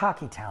 Well, there's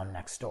Hockey Town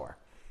next door.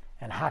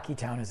 And Hockey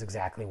Town is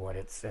exactly what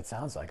it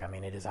sounds like.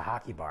 It is a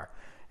hockey bar.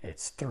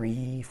 It's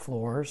 3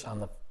 floors. On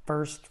the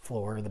first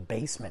floor, the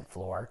basement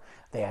floor,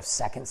 they have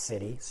Second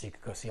City, so you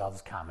could go see all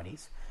those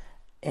comedies.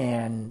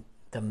 And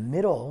the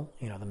middle,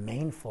 the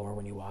main floor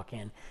when you walk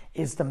in,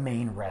 is the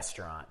main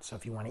restaurant. So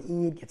if you want to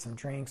eat, get some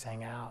drinks,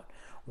 hang out,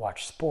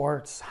 watch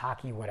sports,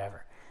 hockey,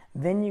 whatever.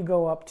 Then you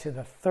go up to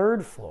the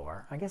 3rd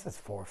floor. I guess it's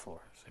 4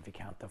 floors if you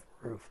count the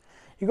roof.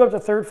 You go up to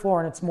the 3rd floor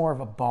and it's more of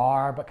a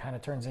bar, but kind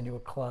of turns into a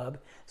club.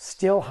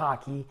 Still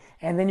hockey.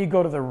 And then you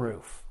go to the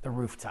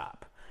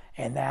rooftop.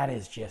 And that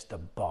is just a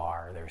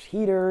bar. There's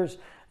heaters,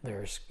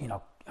 there's,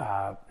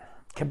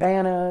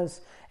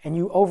 cabanas, and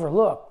you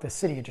overlook the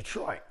city of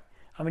Detroit.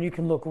 You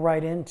can look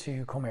right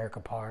into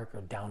Comerica Park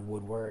or down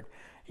Woodward.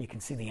 You can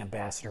see the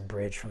Ambassador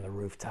Bridge from the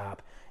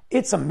rooftop.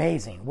 It's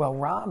amazing. Well,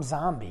 Rob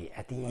Zombie,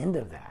 at the end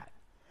of that,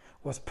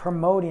 was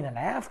promoting an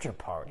after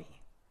party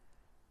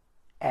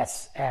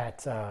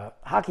at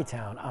Hockey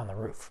Town on the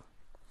roof.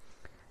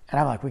 And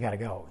I'm like, we got to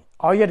go.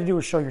 All you had to do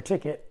was show your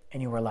ticket,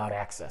 and you were allowed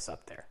access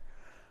up there.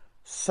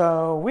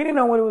 So we didn't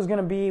know what it was going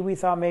to be. We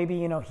thought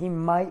maybe, he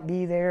might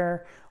be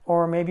there,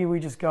 or maybe we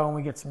just go and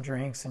we get some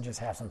drinks and just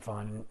have some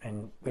fun,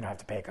 and we don't have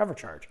to pay a cover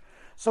charge.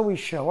 So we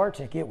show our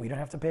ticket. We don't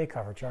have to pay a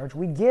cover charge.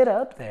 We get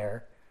up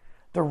there.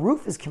 The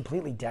roof is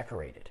completely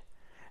decorated.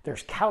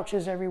 There's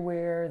couches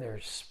everywhere.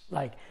 There's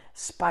like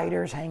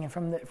spiders hanging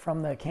from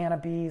the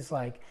canopies,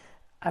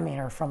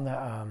 or from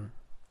the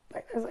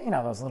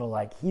those little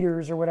like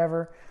heaters or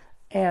whatever.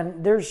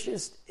 And there's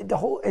just the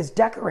whole is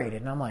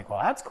decorated, and I'm like, well,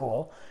 that's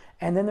cool.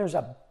 And then there's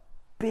a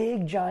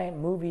big giant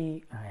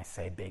movie. I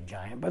say big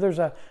giant, but there's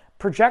a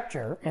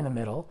projector in the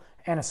middle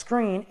and a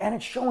screen, and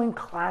it's showing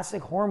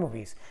classic horror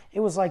movies. It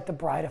was like The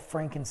Bride of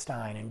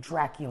Frankenstein and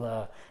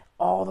Dracula,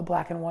 all the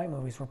black and white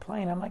movies were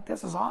playing. I'm like,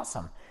 this is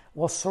awesome.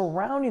 Well,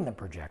 surrounding the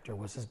projector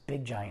was this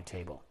big giant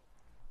table.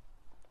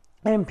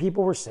 And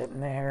people were sitting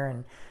there,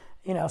 and,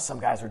 you know, some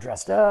guys were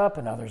dressed up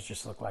and others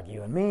just looked like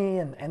you and me,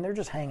 and they're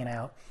just hanging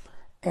out.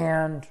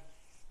 And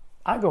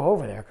I go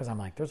over there because I'm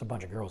like, there's a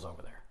bunch of girls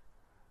over there.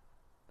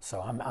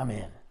 So I'm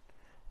in.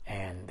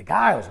 And the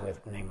guy I was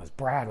with, his name was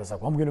Brad, was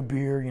like, well, I'm going to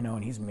beer, you know,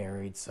 and he's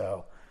married.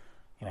 So,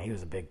 you know, he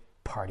was a big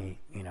party,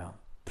 you know,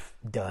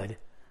 dud.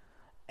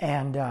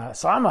 And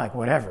so I'm like,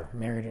 whatever,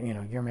 married, you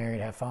know, you're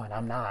married, have fun.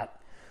 I'm not.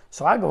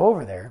 So I go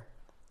over there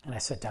and I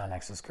sit down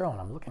next to this girl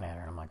and I'm looking at her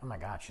and I'm like, oh my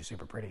God, she's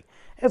super pretty.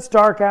 It's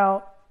dark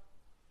out,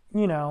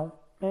 you know,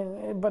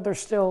 but there's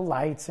still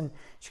lights and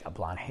she's got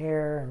blonde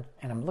hair.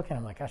 And I'm looking,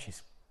 I'm like, gosh,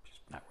 she's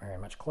not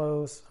wearing much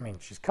clothes. I mean,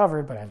 she's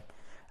covered, but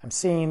I'm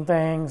seeing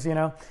things, you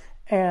know.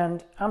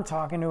 And I'm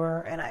talking to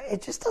her, and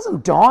it just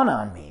doesn't dawn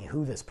on me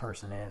who this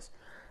person is.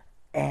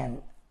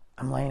 And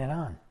I'm laying it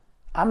on.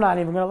 I'm not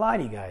even going to lie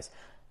to you guys.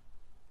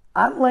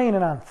 I'm laying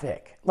it on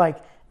thick. Like,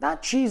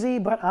 not cheesy,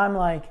 but I'm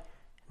like,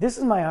 this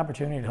is my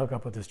opportunity to hook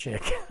up with this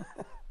chick.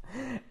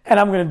 And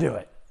I'm going to do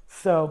it.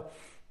 So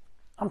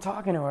I'm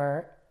talking to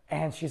her,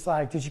 and she's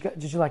like, did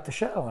you like the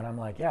show? And I'm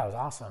like, yeah, it was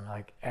awesome.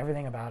 Like,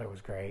 everything about it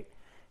was great.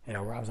 You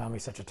know, Rob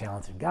Zombie's such a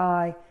talented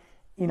guy.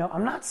 You know,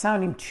 I'm not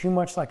sounding too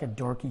much like a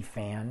dorky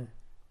fan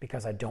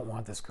because I don't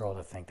want this girl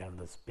to think that I'm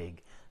this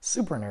big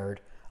super nerd.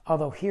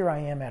 Although here I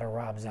am at a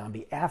Rob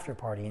Zombie after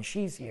party and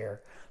she's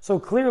here. So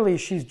clearly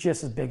she's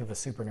just as big of a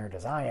super nerd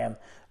as I am.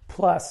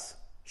 Plus,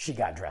 she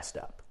got dressed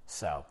up.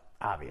 So,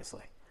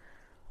 obviously.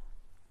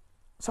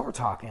 So we're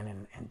talking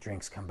and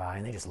drinks come by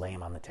and they just lay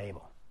them on the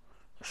table.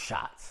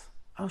 Shots.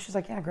 Oh, she's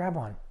like, yeah, grab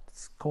one.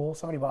 It's cool.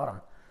 Somebody bought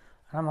them.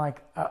 And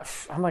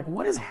I'm like,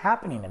 what is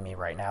happening to me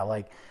right now?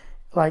 Like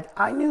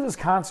I knew this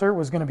concert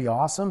was going to be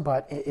awesome,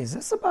 but is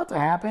this about to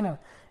happen?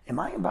 Am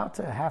I about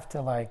to have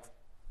to, like,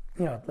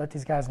 you know, let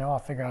these guys know I'll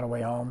figure out a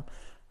way home,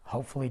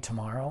 hopefully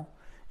tomorrow,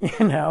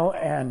 you know,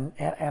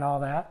 and all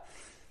that.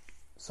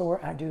 So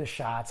I do the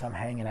shots. I'm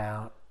hanging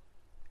out,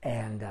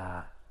 and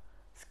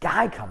this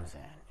guy comes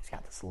in. He's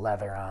got this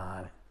leather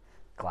on,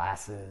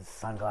 glasses,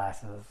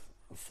 sunglasses.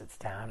 He sits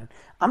down, and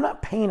I'm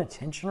not paying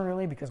attention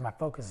really because my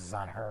focus is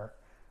on her.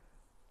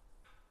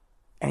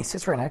 And he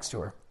sits right next to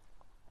her,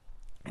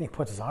 and he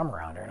puts his arm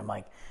around her, and I'm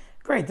like,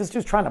 great, this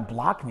dude's trying to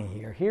block me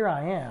here. Here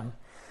I am.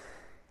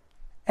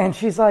 And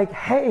she's like,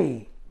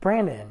 hey,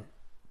 Brandon,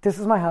 this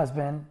is my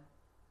husband,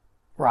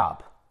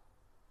 Rob.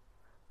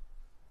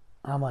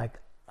 I'm like,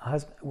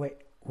 husband, wait,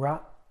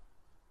 Rob?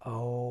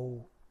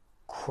 Oh,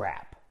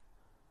 crap.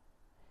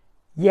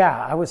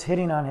 Yeah, I was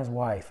hitting on his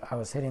wife. I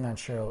was hitting on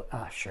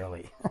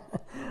Shirley.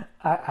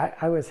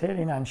 I was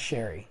hitting on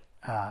Sherry.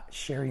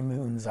 Sherry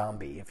Moon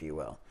Zombie, if you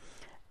will.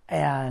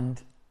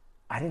 And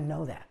I didn't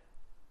know that.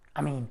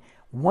 I mean,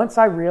 once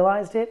I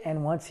realized it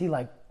and once he,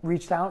 like,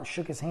 reached out and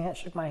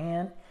shook my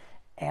hand,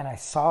 and I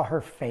saw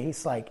her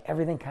face, like,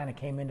 everything kind of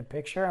came into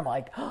picture. I'm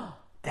like, oh,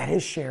 that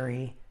is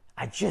Sherry.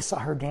 I just saw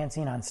her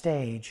dancing on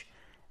stage.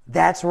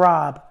 That's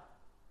Rob.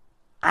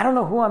 I don't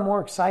know who I'm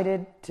more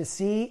excited to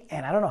see,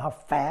 and I don't know how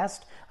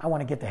fast I want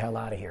to get the hell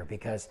out of here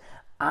because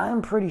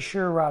I'm pretty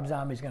sure Rob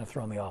Zombie's going to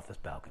throw me off this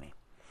balcony.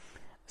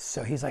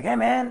 So he's like, hey,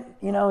 man,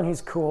 you know, and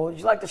he's cool. Did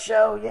you like the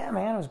show? Yeah,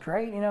 man, it was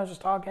great. You know, I was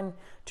just talking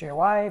to your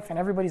wife, and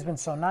everybody's been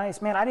so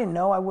nice. Man, I didn't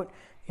know I would,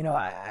 you know,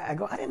 I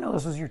go, I didn't know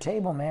this was your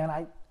table,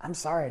 man. I'm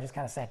sorry, I just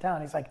kind of sat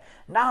down. He's like,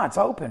 nah, it's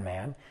open,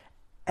 man.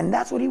 And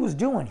that's what he was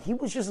doing. He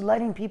was just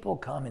letting people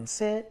come and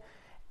sit.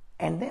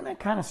 And then I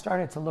kind of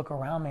started to look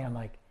around me. I'm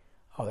like,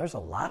 oh, there's a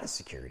lot of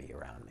security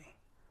around me.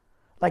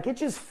 Like, it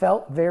just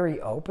felt very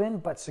open,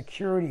 but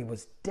security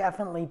was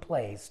definitely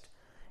placed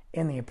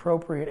in the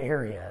appropriate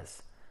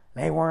areas.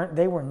 They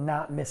were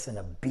not missing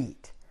a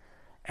beat.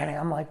 And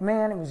I'm like,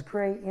 man, it was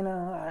great, you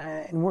know,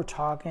 and we're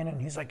talking,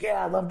 and he's like,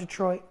 yeah, I love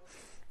Detroit.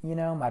 You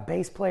know, my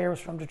bass player was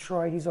from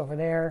Detroit. He's over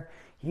there.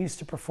 He used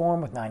to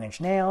perform with Nine Inch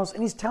Nails,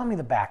 and he's telling me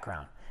the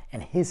background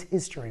and his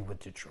history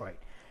with Detroit.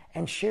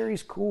 And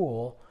Sherry's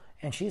cool,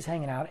 and she's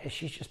hanging out, and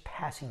she's just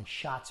passing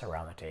shots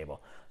around the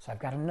table. So I've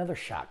got another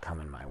shot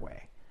coming my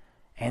way.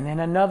 And then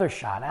another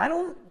shot.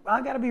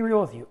 I got to be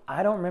real with you.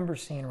 I don't remember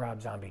seeing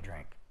Rob Zombie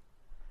drink.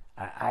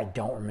 I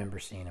don't remember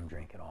seeing him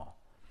drink at all.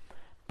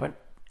 But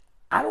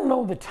I don't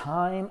know the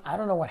time. I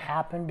don't know what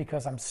happened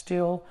because I'm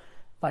still,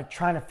 like,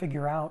 trying to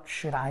figure out,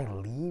 should I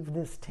leave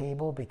this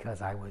table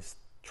because I was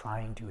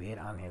trying to hit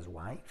on his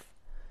wife?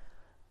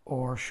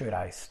 Or should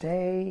I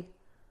stay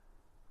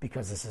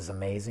because this is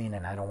amazing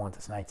and I don't want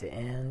this night to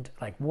end?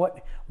 Like,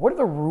 what are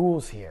the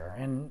rules here?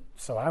 And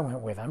so I went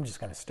with, I'm just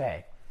going to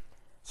stay.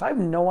 So I have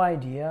no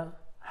idea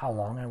how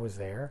long I was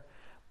there,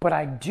 but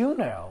I do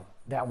know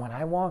that when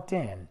I walked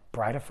in,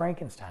 Bride of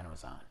Frankenstein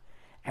was on.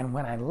 And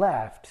when I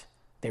left,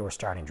 they were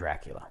starting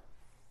Dracula.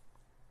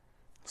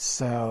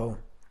 So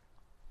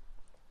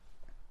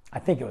I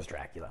think it was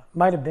Dracula.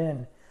 Might have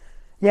been.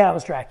 Yeah, it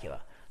was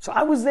Dracula. So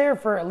I was there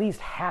for at least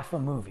half a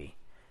movie.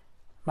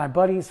 My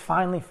buddies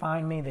finally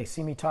find me. They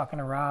see me talking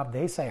to Rob.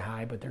 They say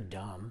hi, but they're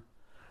dumb.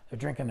 They're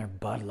drinking their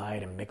Bud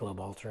Light and Michelob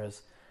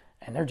Ultras,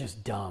 and they're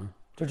just dumb.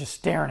 They're just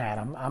staring at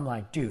him. I'm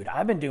like, dude,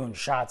 I've been doing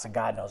shots and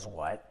God knows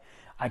what.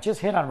 I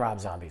just hit on Rob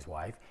Zombie's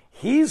wife.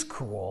 He's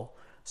cool.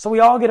 So we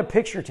all get a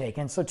picture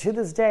taken. So to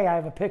this day, I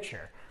have a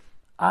picture.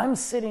 I'm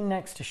sitting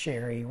next to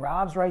Sherry.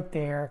 Rob's right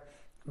there.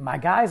 My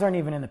guys aren't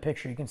even in the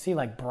picture. You can see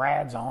like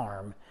Brad's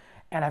arm.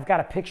 And I've got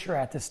a picture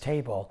at this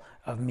table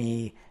of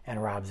me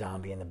and Rob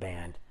Zombie in the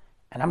band.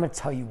 And I'm going to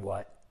tell you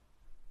what,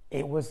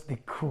 it was the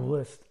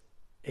coolest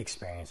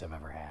experience I've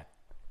ever had.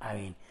 I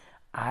mean,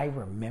 I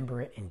remember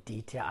it in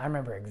detail. I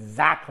remember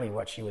exactly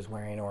what she was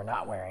wearing or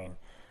not wearing.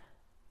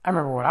 I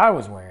remember what I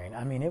was wearing.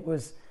 I mean, it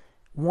was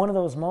one of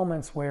those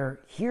moments where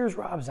here's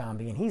Rob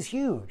Zombie, and he's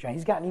huge, and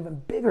he's gotten even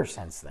bigger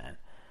since then.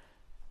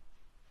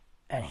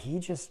 And he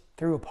just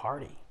threw a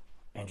party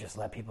and just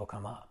let people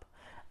come up.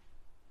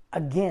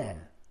 Again,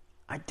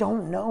 I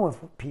don't know if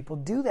people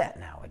do that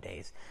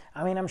nowadays.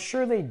 I mean, I'm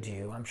sure they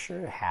do. I'm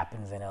sure it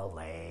happens in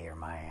LA or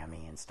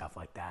Miami and stuff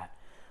like that.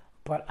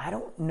 But I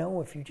don't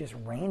know if you just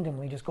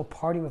randomly just go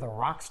party with a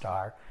rock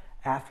star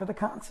after the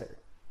concert.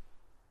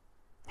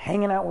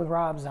 Hanging out with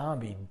Rob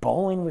Zombie,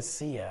 bowling with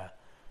Sia,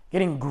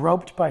 getting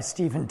groped by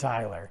Steven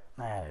Tyler.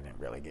 I didn't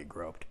really get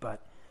groped,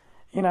 but,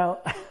 you know,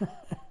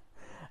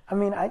 I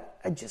mean, I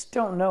just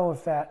don't know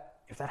if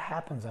that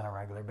happens on a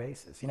regular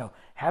basis. You know,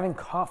 having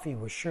coffee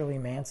with Shirley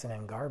Manson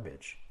and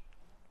Garbage.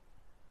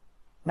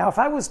 Now, if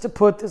I was to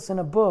put this in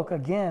a book,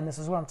 again, this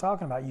is what I'm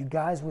talking about, you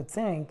guys would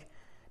think,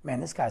 man,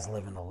 this guy's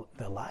living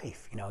the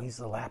life. You know, he's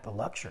the lap of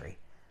luxury.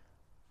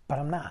 But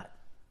I'm not.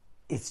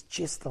 It's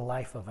just the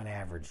life of an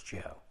average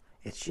Joe.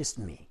 It's just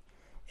me.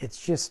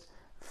 It's just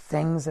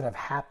things that have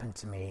happened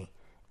to me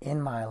in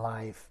my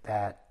life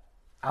that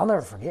I'll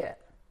never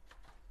forget.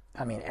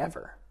 I mean,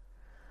 ever.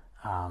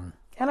 And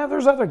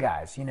there's other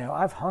guys, you know,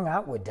 I've hung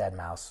out with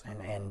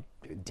Deadmau5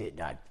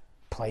 and I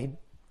played,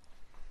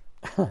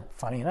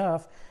 funny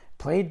enough,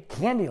 played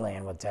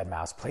Candyland with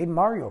Deadmau5, played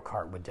Mario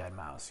Kart with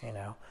Deadmau5, you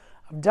know.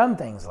 I've done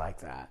things like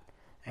that.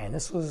 And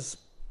this was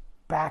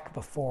back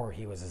before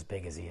he was as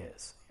big as he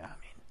is. I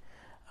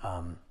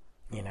mean,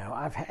 you know,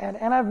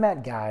 I've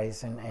met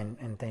guys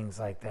and things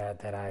like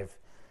that I've,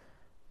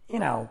 you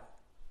know,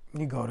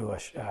 you go to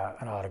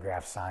an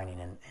autograph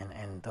signing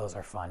and those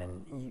are fun.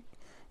 And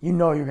you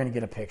know you're going to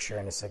get a picture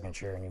and a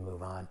signature and you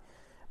move on.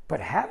 But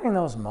having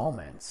those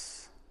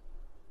moments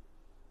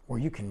where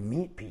you can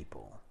meet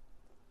people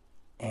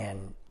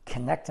and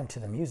connect them to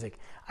the music,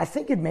 I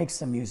think it makes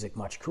the music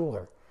much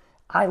cooler.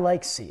 I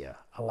like Sia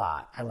a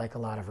lot. I like a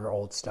lot of her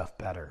old stuff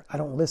better. I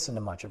don't listen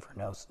to much of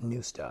her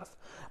new stuff.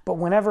 But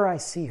whenever I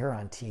see her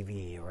on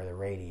TV or the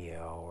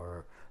radio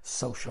or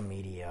social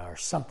media or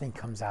something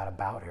comes out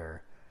about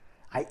her,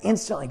 I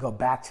instantly go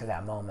back to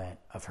that moment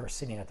of her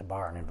sitting at the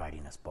bar and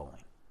inviting us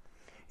bowling.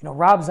 You know,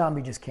 Rob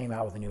Zombie just came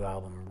out with a new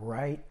album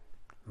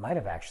might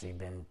have actually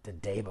been the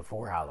day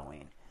before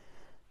Halloween.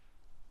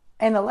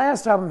 And the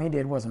last album he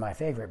did wasn't my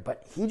favorite,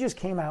 but he just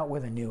came out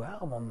with a new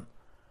album.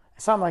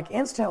 So I'm like,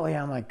 instantly,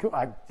 I'm like, cool,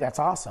 that's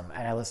awesome.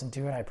 And I listen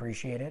to it, I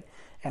appreciate it.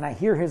 And I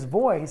hear his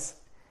voice,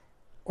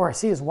 or I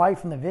see his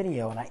wife in the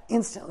video, and I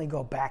instantly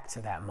go back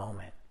to that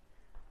moment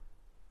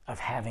of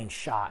having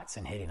shots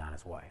and hitting on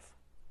his wife.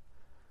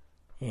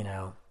 You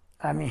know,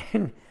 I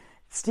mean,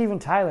 Steven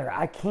Tyler,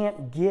 I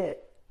can't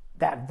get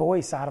that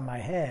voice out of my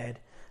head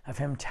of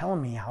him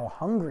telling me how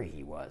hungry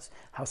he was,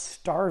 how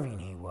starving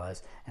he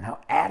was, and how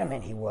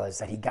adamant he was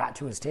that he got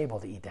to his table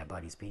to eat that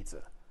Buddy's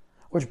Pizza.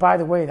 Which, by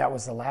the way, that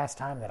was the last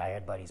time that I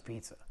had Buddy's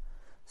Pizza.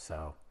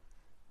 So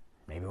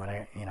maybe when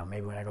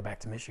I go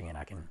back to Michigan,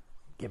 I can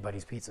get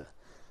Buddy's Pizza.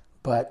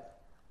 But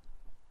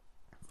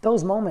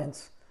those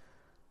moments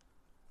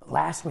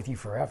last with you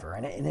forever,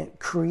 and it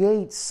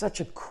creates such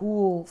a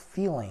cool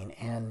feeling,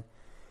 and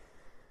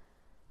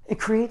it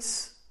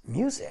creates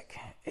music.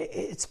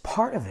 It's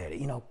part of it,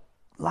 you know,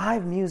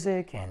 live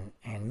music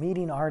and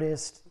meeting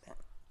artists.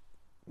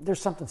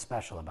 There's something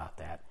special about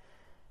that.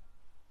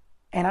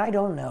 And I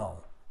don't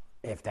know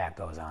if that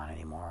goes on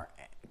anymore,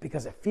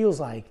 because it feels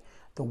like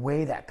the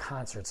way that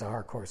concerts are,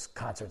 of course,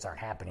 concerts aren't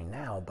happening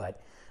now,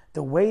 but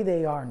the way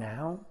they are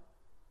now,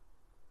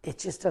 it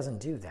just doesn't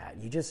do that.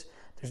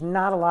 There's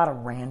not a lot of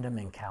random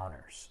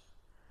encounters.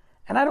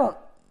 And I don't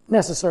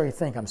necessarily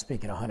think I'm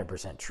speaking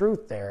 100%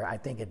 truth there. I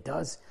think it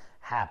does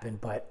happen,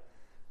 but,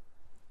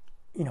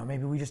 you know,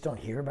 maybe we just don't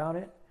hear about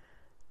it.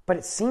 But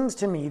it seems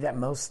to me that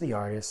most of the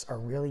artists are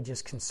really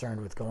just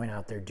concerned with going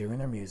out there, doing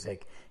their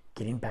music,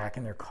 getting back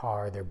in their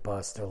car, their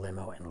bus, their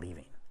limo, and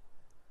leaving.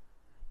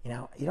 You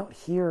know, you don't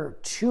hear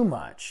too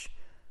much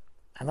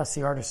unless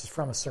the artist is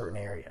from a certain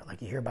area.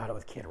 Like you hear about it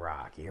with Kid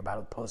Rock, you hear about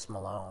it with Post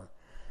Malone,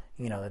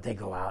 you know, that they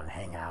go out and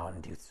hang out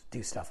and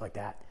do stuff like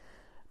that.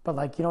 But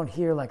like you don't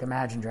hear like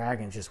Imagine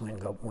Dragons just went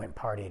and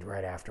partied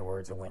right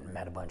afterwards or went and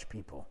met a bunch of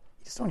people.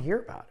 You just don't hear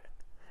about it.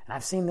 And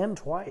I've seen them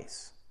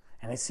twice,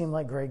 and they seem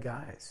like great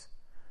guys.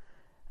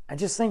 I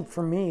just think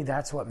for me,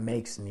 that's what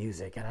makes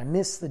music. And I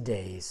miss the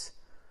days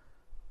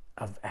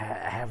of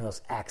having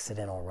those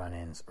accidental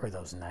run-ins or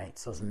those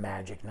nights, those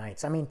magic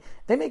nights. I mean,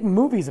 they make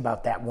movies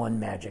about that one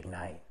magic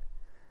night,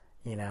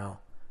 you know.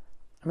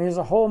 I mean, there's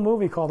a whole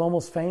movie called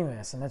Almost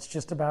Famous, and that's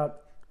just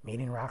about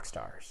meeting rock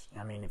stars.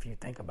 I mean, if you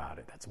think about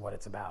it, that's what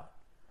it's about.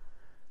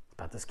 It's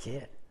about this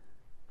kid.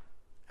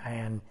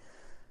 And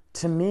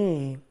to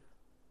me,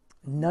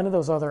 none of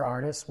those other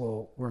artists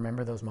will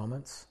remember those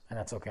moments, and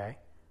that's okay.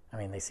 I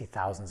mean, they see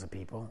thousands of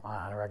people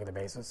on a regular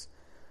basis.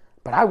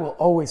 But I will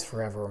always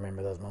forever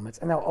remember those moments,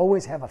 and they'll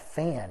always have a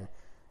fan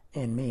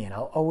in me, and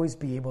I'll always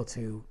be able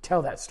to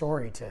tell that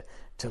story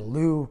to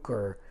Luke,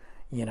 or,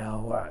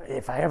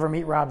 if I ever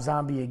meet Rob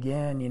Zombie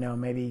again,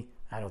 maybe,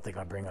 I don't think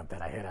I'll bring up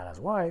that I hit on his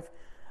wife,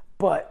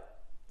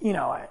 but,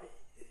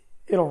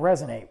 it'll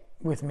resonate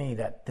with me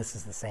that this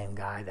is the same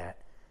guy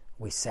that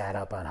we sat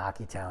up on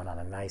Hockeytown on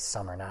a nice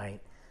summer night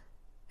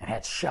and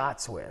had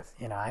shots with.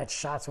 I had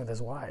shots with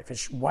his wife.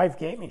 His wife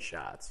gave me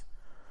shots,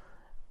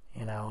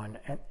 and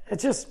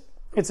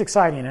it's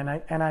exciting,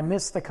 and I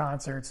miss the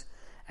concerts,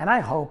 and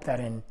I hope that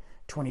in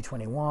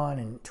 2021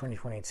 and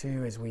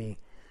 2022, as we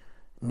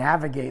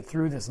navigate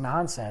through this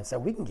nonsense, that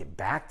we can get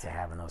back to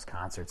having those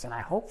concerts. And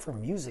I hope, for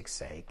music's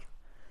sake,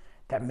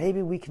 that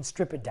maybe we can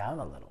strip it down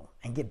a little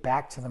and get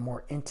back to the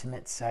more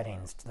intimate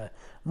settings, to the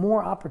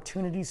more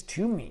opportunities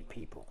to meet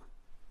people.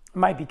 It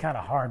might be kind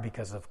of hard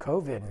because of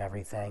COVID and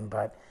everything,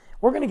 but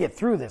we're going to get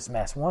through this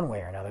mess one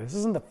way or another. This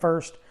isn't the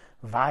first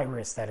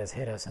virus that has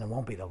hit us, and it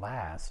won't be the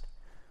last.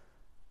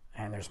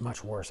 And there's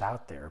much worse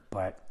out there,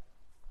 but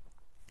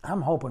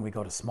I'm hoping we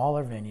go to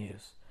smaller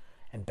venues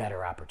and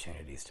better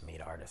opportunities to meet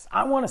artists.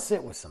 I want to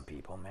sit with some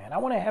people, man. I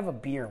want to have a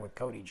beer with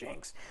Cody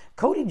Jinks.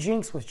 Cody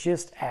Jinks was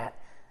just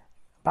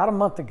about a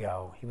month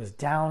ago, he was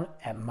down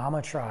at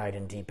Mama Tried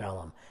in Deep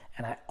Ellum,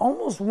 and I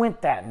almost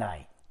went that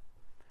night,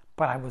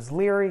 but I was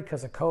leery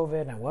because of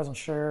COVID, and I wasn't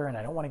sure, and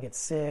I don't want to get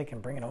sick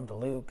and bring it home to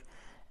Luke,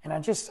 and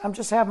I'm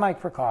just have my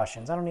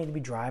precautions. I don't need to be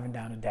driving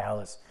down to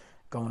Dallas,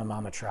 going to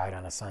Mama Tried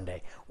on a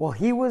Sunday. Well,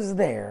 he was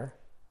there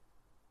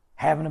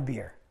having a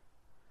beer.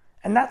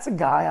 And that's a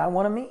guy I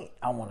want to meet.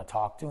 I want to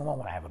talk to him. I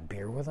want to have a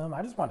beer with him.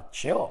 I just want to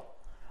chill.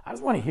 I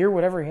just want to hear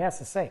whatever he has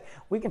to say.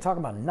 We can talk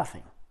about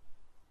nothing.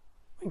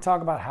 We can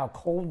talk about how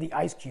cold the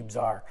ice cubes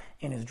are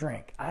in his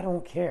drink. I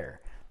don't care.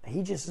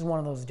 He just is one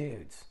of those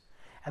dudes.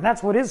 And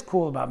that's what is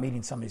cool about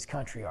meeting some of these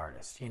country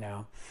artists,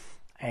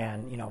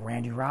 And,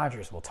 Randy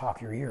Rogers will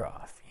talk your ear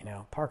off.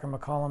 Parker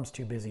McCollum's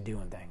too busy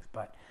doing things.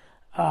 But,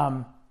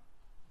 and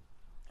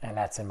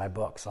that's in my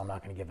book, so I'm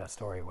not going to give that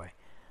story away.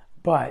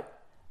 But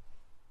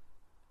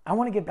I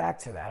want to get back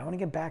to that. I want to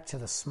get back to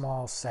the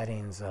small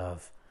settings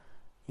of,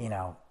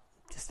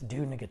 just a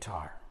dude and a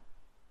guitar.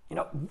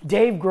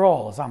 Dave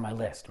Grohl is on my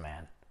list,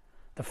 man.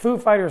 The Foo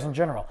Fighters in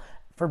general.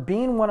 For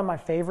being one of my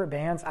favorite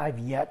bands, I've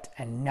yet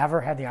and never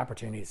had the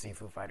opportunity to see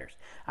Foo Fighters.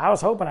 I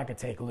was hoping I could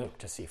take Luke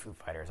to see Foo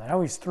Fighters. I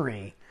know he's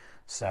 3,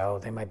 so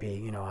they might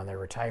be, on their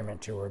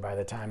retirement tour by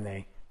the time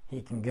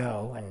he can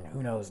go, and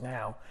who knows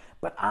now.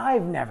 But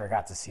I've never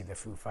got to see the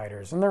Foo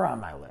Fighters, and they're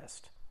on my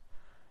list.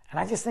 And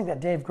I just think that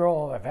Dave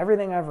Grohl, of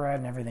everything I've read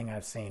and everything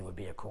I've seen, would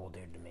be a cool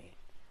dude to meet.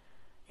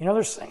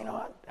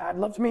 I'd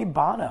love to meet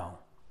Bono.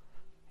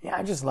 Yeah,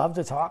 I just love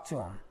to talk to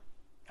him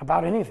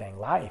about anything,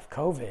 life,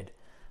 COVID,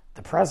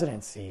 the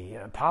presidency,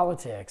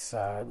 politics,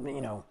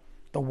 the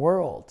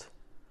world.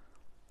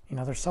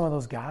 There's some of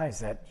those guys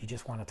that you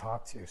just want to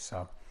talk to.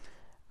 So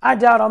I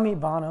doubt I'll meet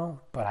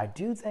Bono, but I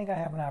do think I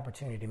have an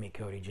opportunity to meet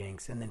Cody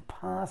Jinks and then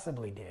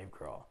possibly Dave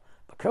Grohl.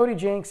 But Cody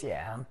Jinks,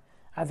 yeah,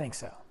 I think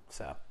so.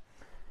 So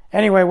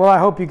anyway, well, I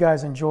hope you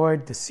guys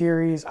enjoyed the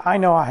series. I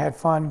know I had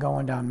fun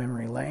going down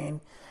memory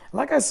lane.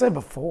 Like I said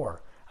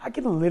before, I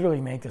could literally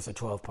make this a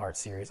 12-part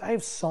series. I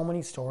have so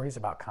many stories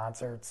about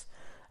concerts.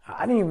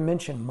 I didn't even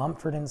mention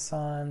Mumford &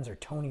 Sons or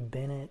Tony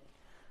Bennett,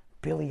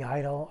 Billy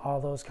Idol, all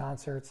those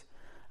concerts.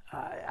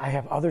 I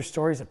have other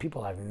stories of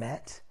people I've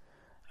met,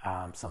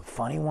 some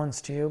funny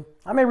ones too.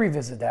 I may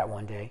revisit that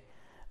one day,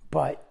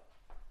 but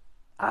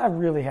I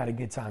really had a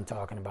good time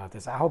talking about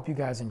this. I hope you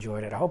guys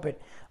enjoyed it. I hope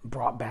it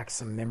brought back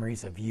some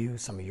memories of you,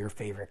 some of your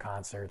favorite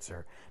concerts,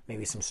 or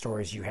maybe some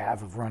stories you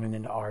have of running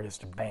into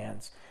artists or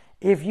bands.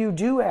 If you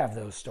do have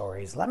those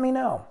stories, let me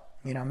know.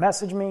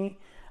 Message me,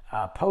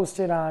 post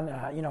it on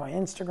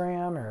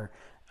Instagram or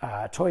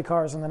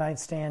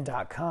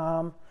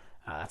toycarsonthenightstand.com.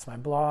 That's my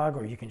blog,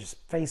 or you can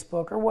just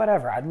Facebook or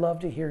whatever. I'd love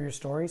to hear your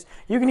stories.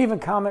 You can even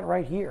comment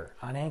right here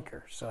on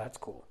Anchor, so that's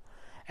cool.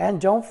 And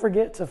don't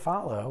forget to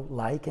follow,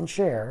 like, and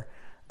share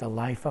the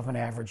Life of an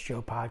Average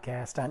Joe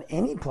podcast on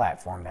any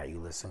platform that you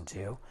listen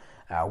to.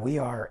 We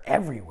are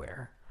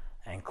everywhere,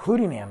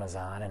 including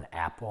Amazon and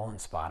Apple and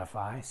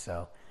Spotify.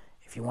 So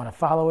if you want to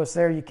follow us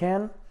there, you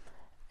can.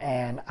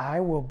 And I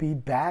will be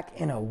back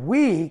in a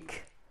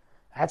week.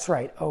 That's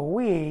right, a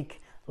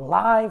week,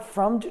 live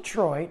from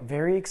Detroit.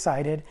 Very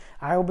excited.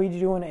 I will be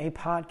doing a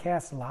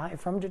podcast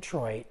live from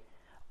Detroit,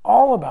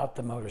 all about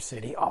the Motor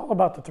City, all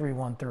about the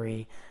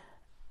 313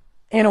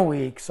 in a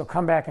week. So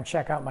come back and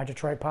check out my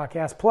Detroit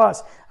podcast.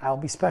 Plus, I'll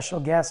be special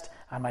guest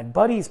on my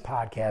buddy's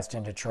podcast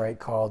in Detroit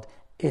called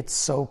It's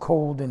So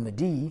Cold in the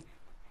D.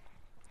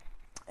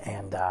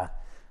 And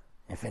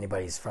if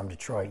anybody's from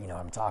Detroit, you know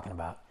what I'm talking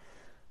about.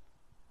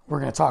 We're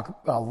going to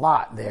talk a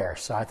lot there.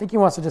 So I think he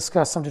wants to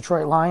discuss some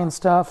Detroit Lions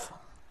stuff.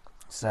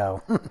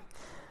 So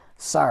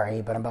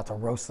Sorry, but I'm about to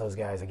roast those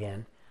guys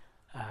again.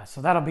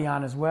 So that'll be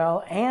on as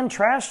well. And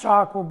Trash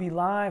Talk will be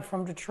live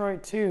from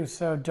Detroit too,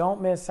 so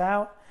don't miss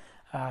out.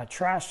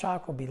 Trash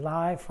Talk will be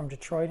live from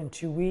Detroit in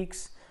 2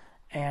 weeks.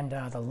 And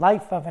the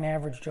Life of an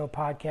Average Joe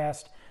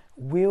podcast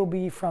will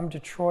be from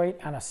Detroit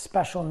on a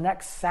special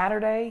next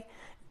Saturday,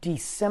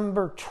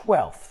 December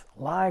 12th.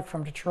 Live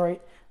from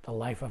Detroit, the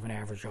Life of an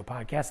Average Joe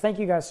podcast. Thank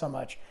you guys so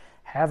much.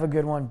 Have a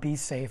good one. Be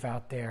safe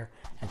out there.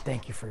 And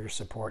thank you for your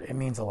support. It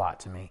means a lot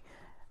to me.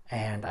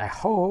 And I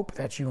hope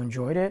that you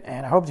enjoyed it.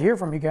 And I hope to hear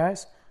from you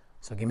guys.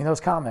 So give me those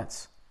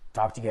comments.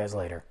 Talk to you guys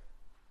later.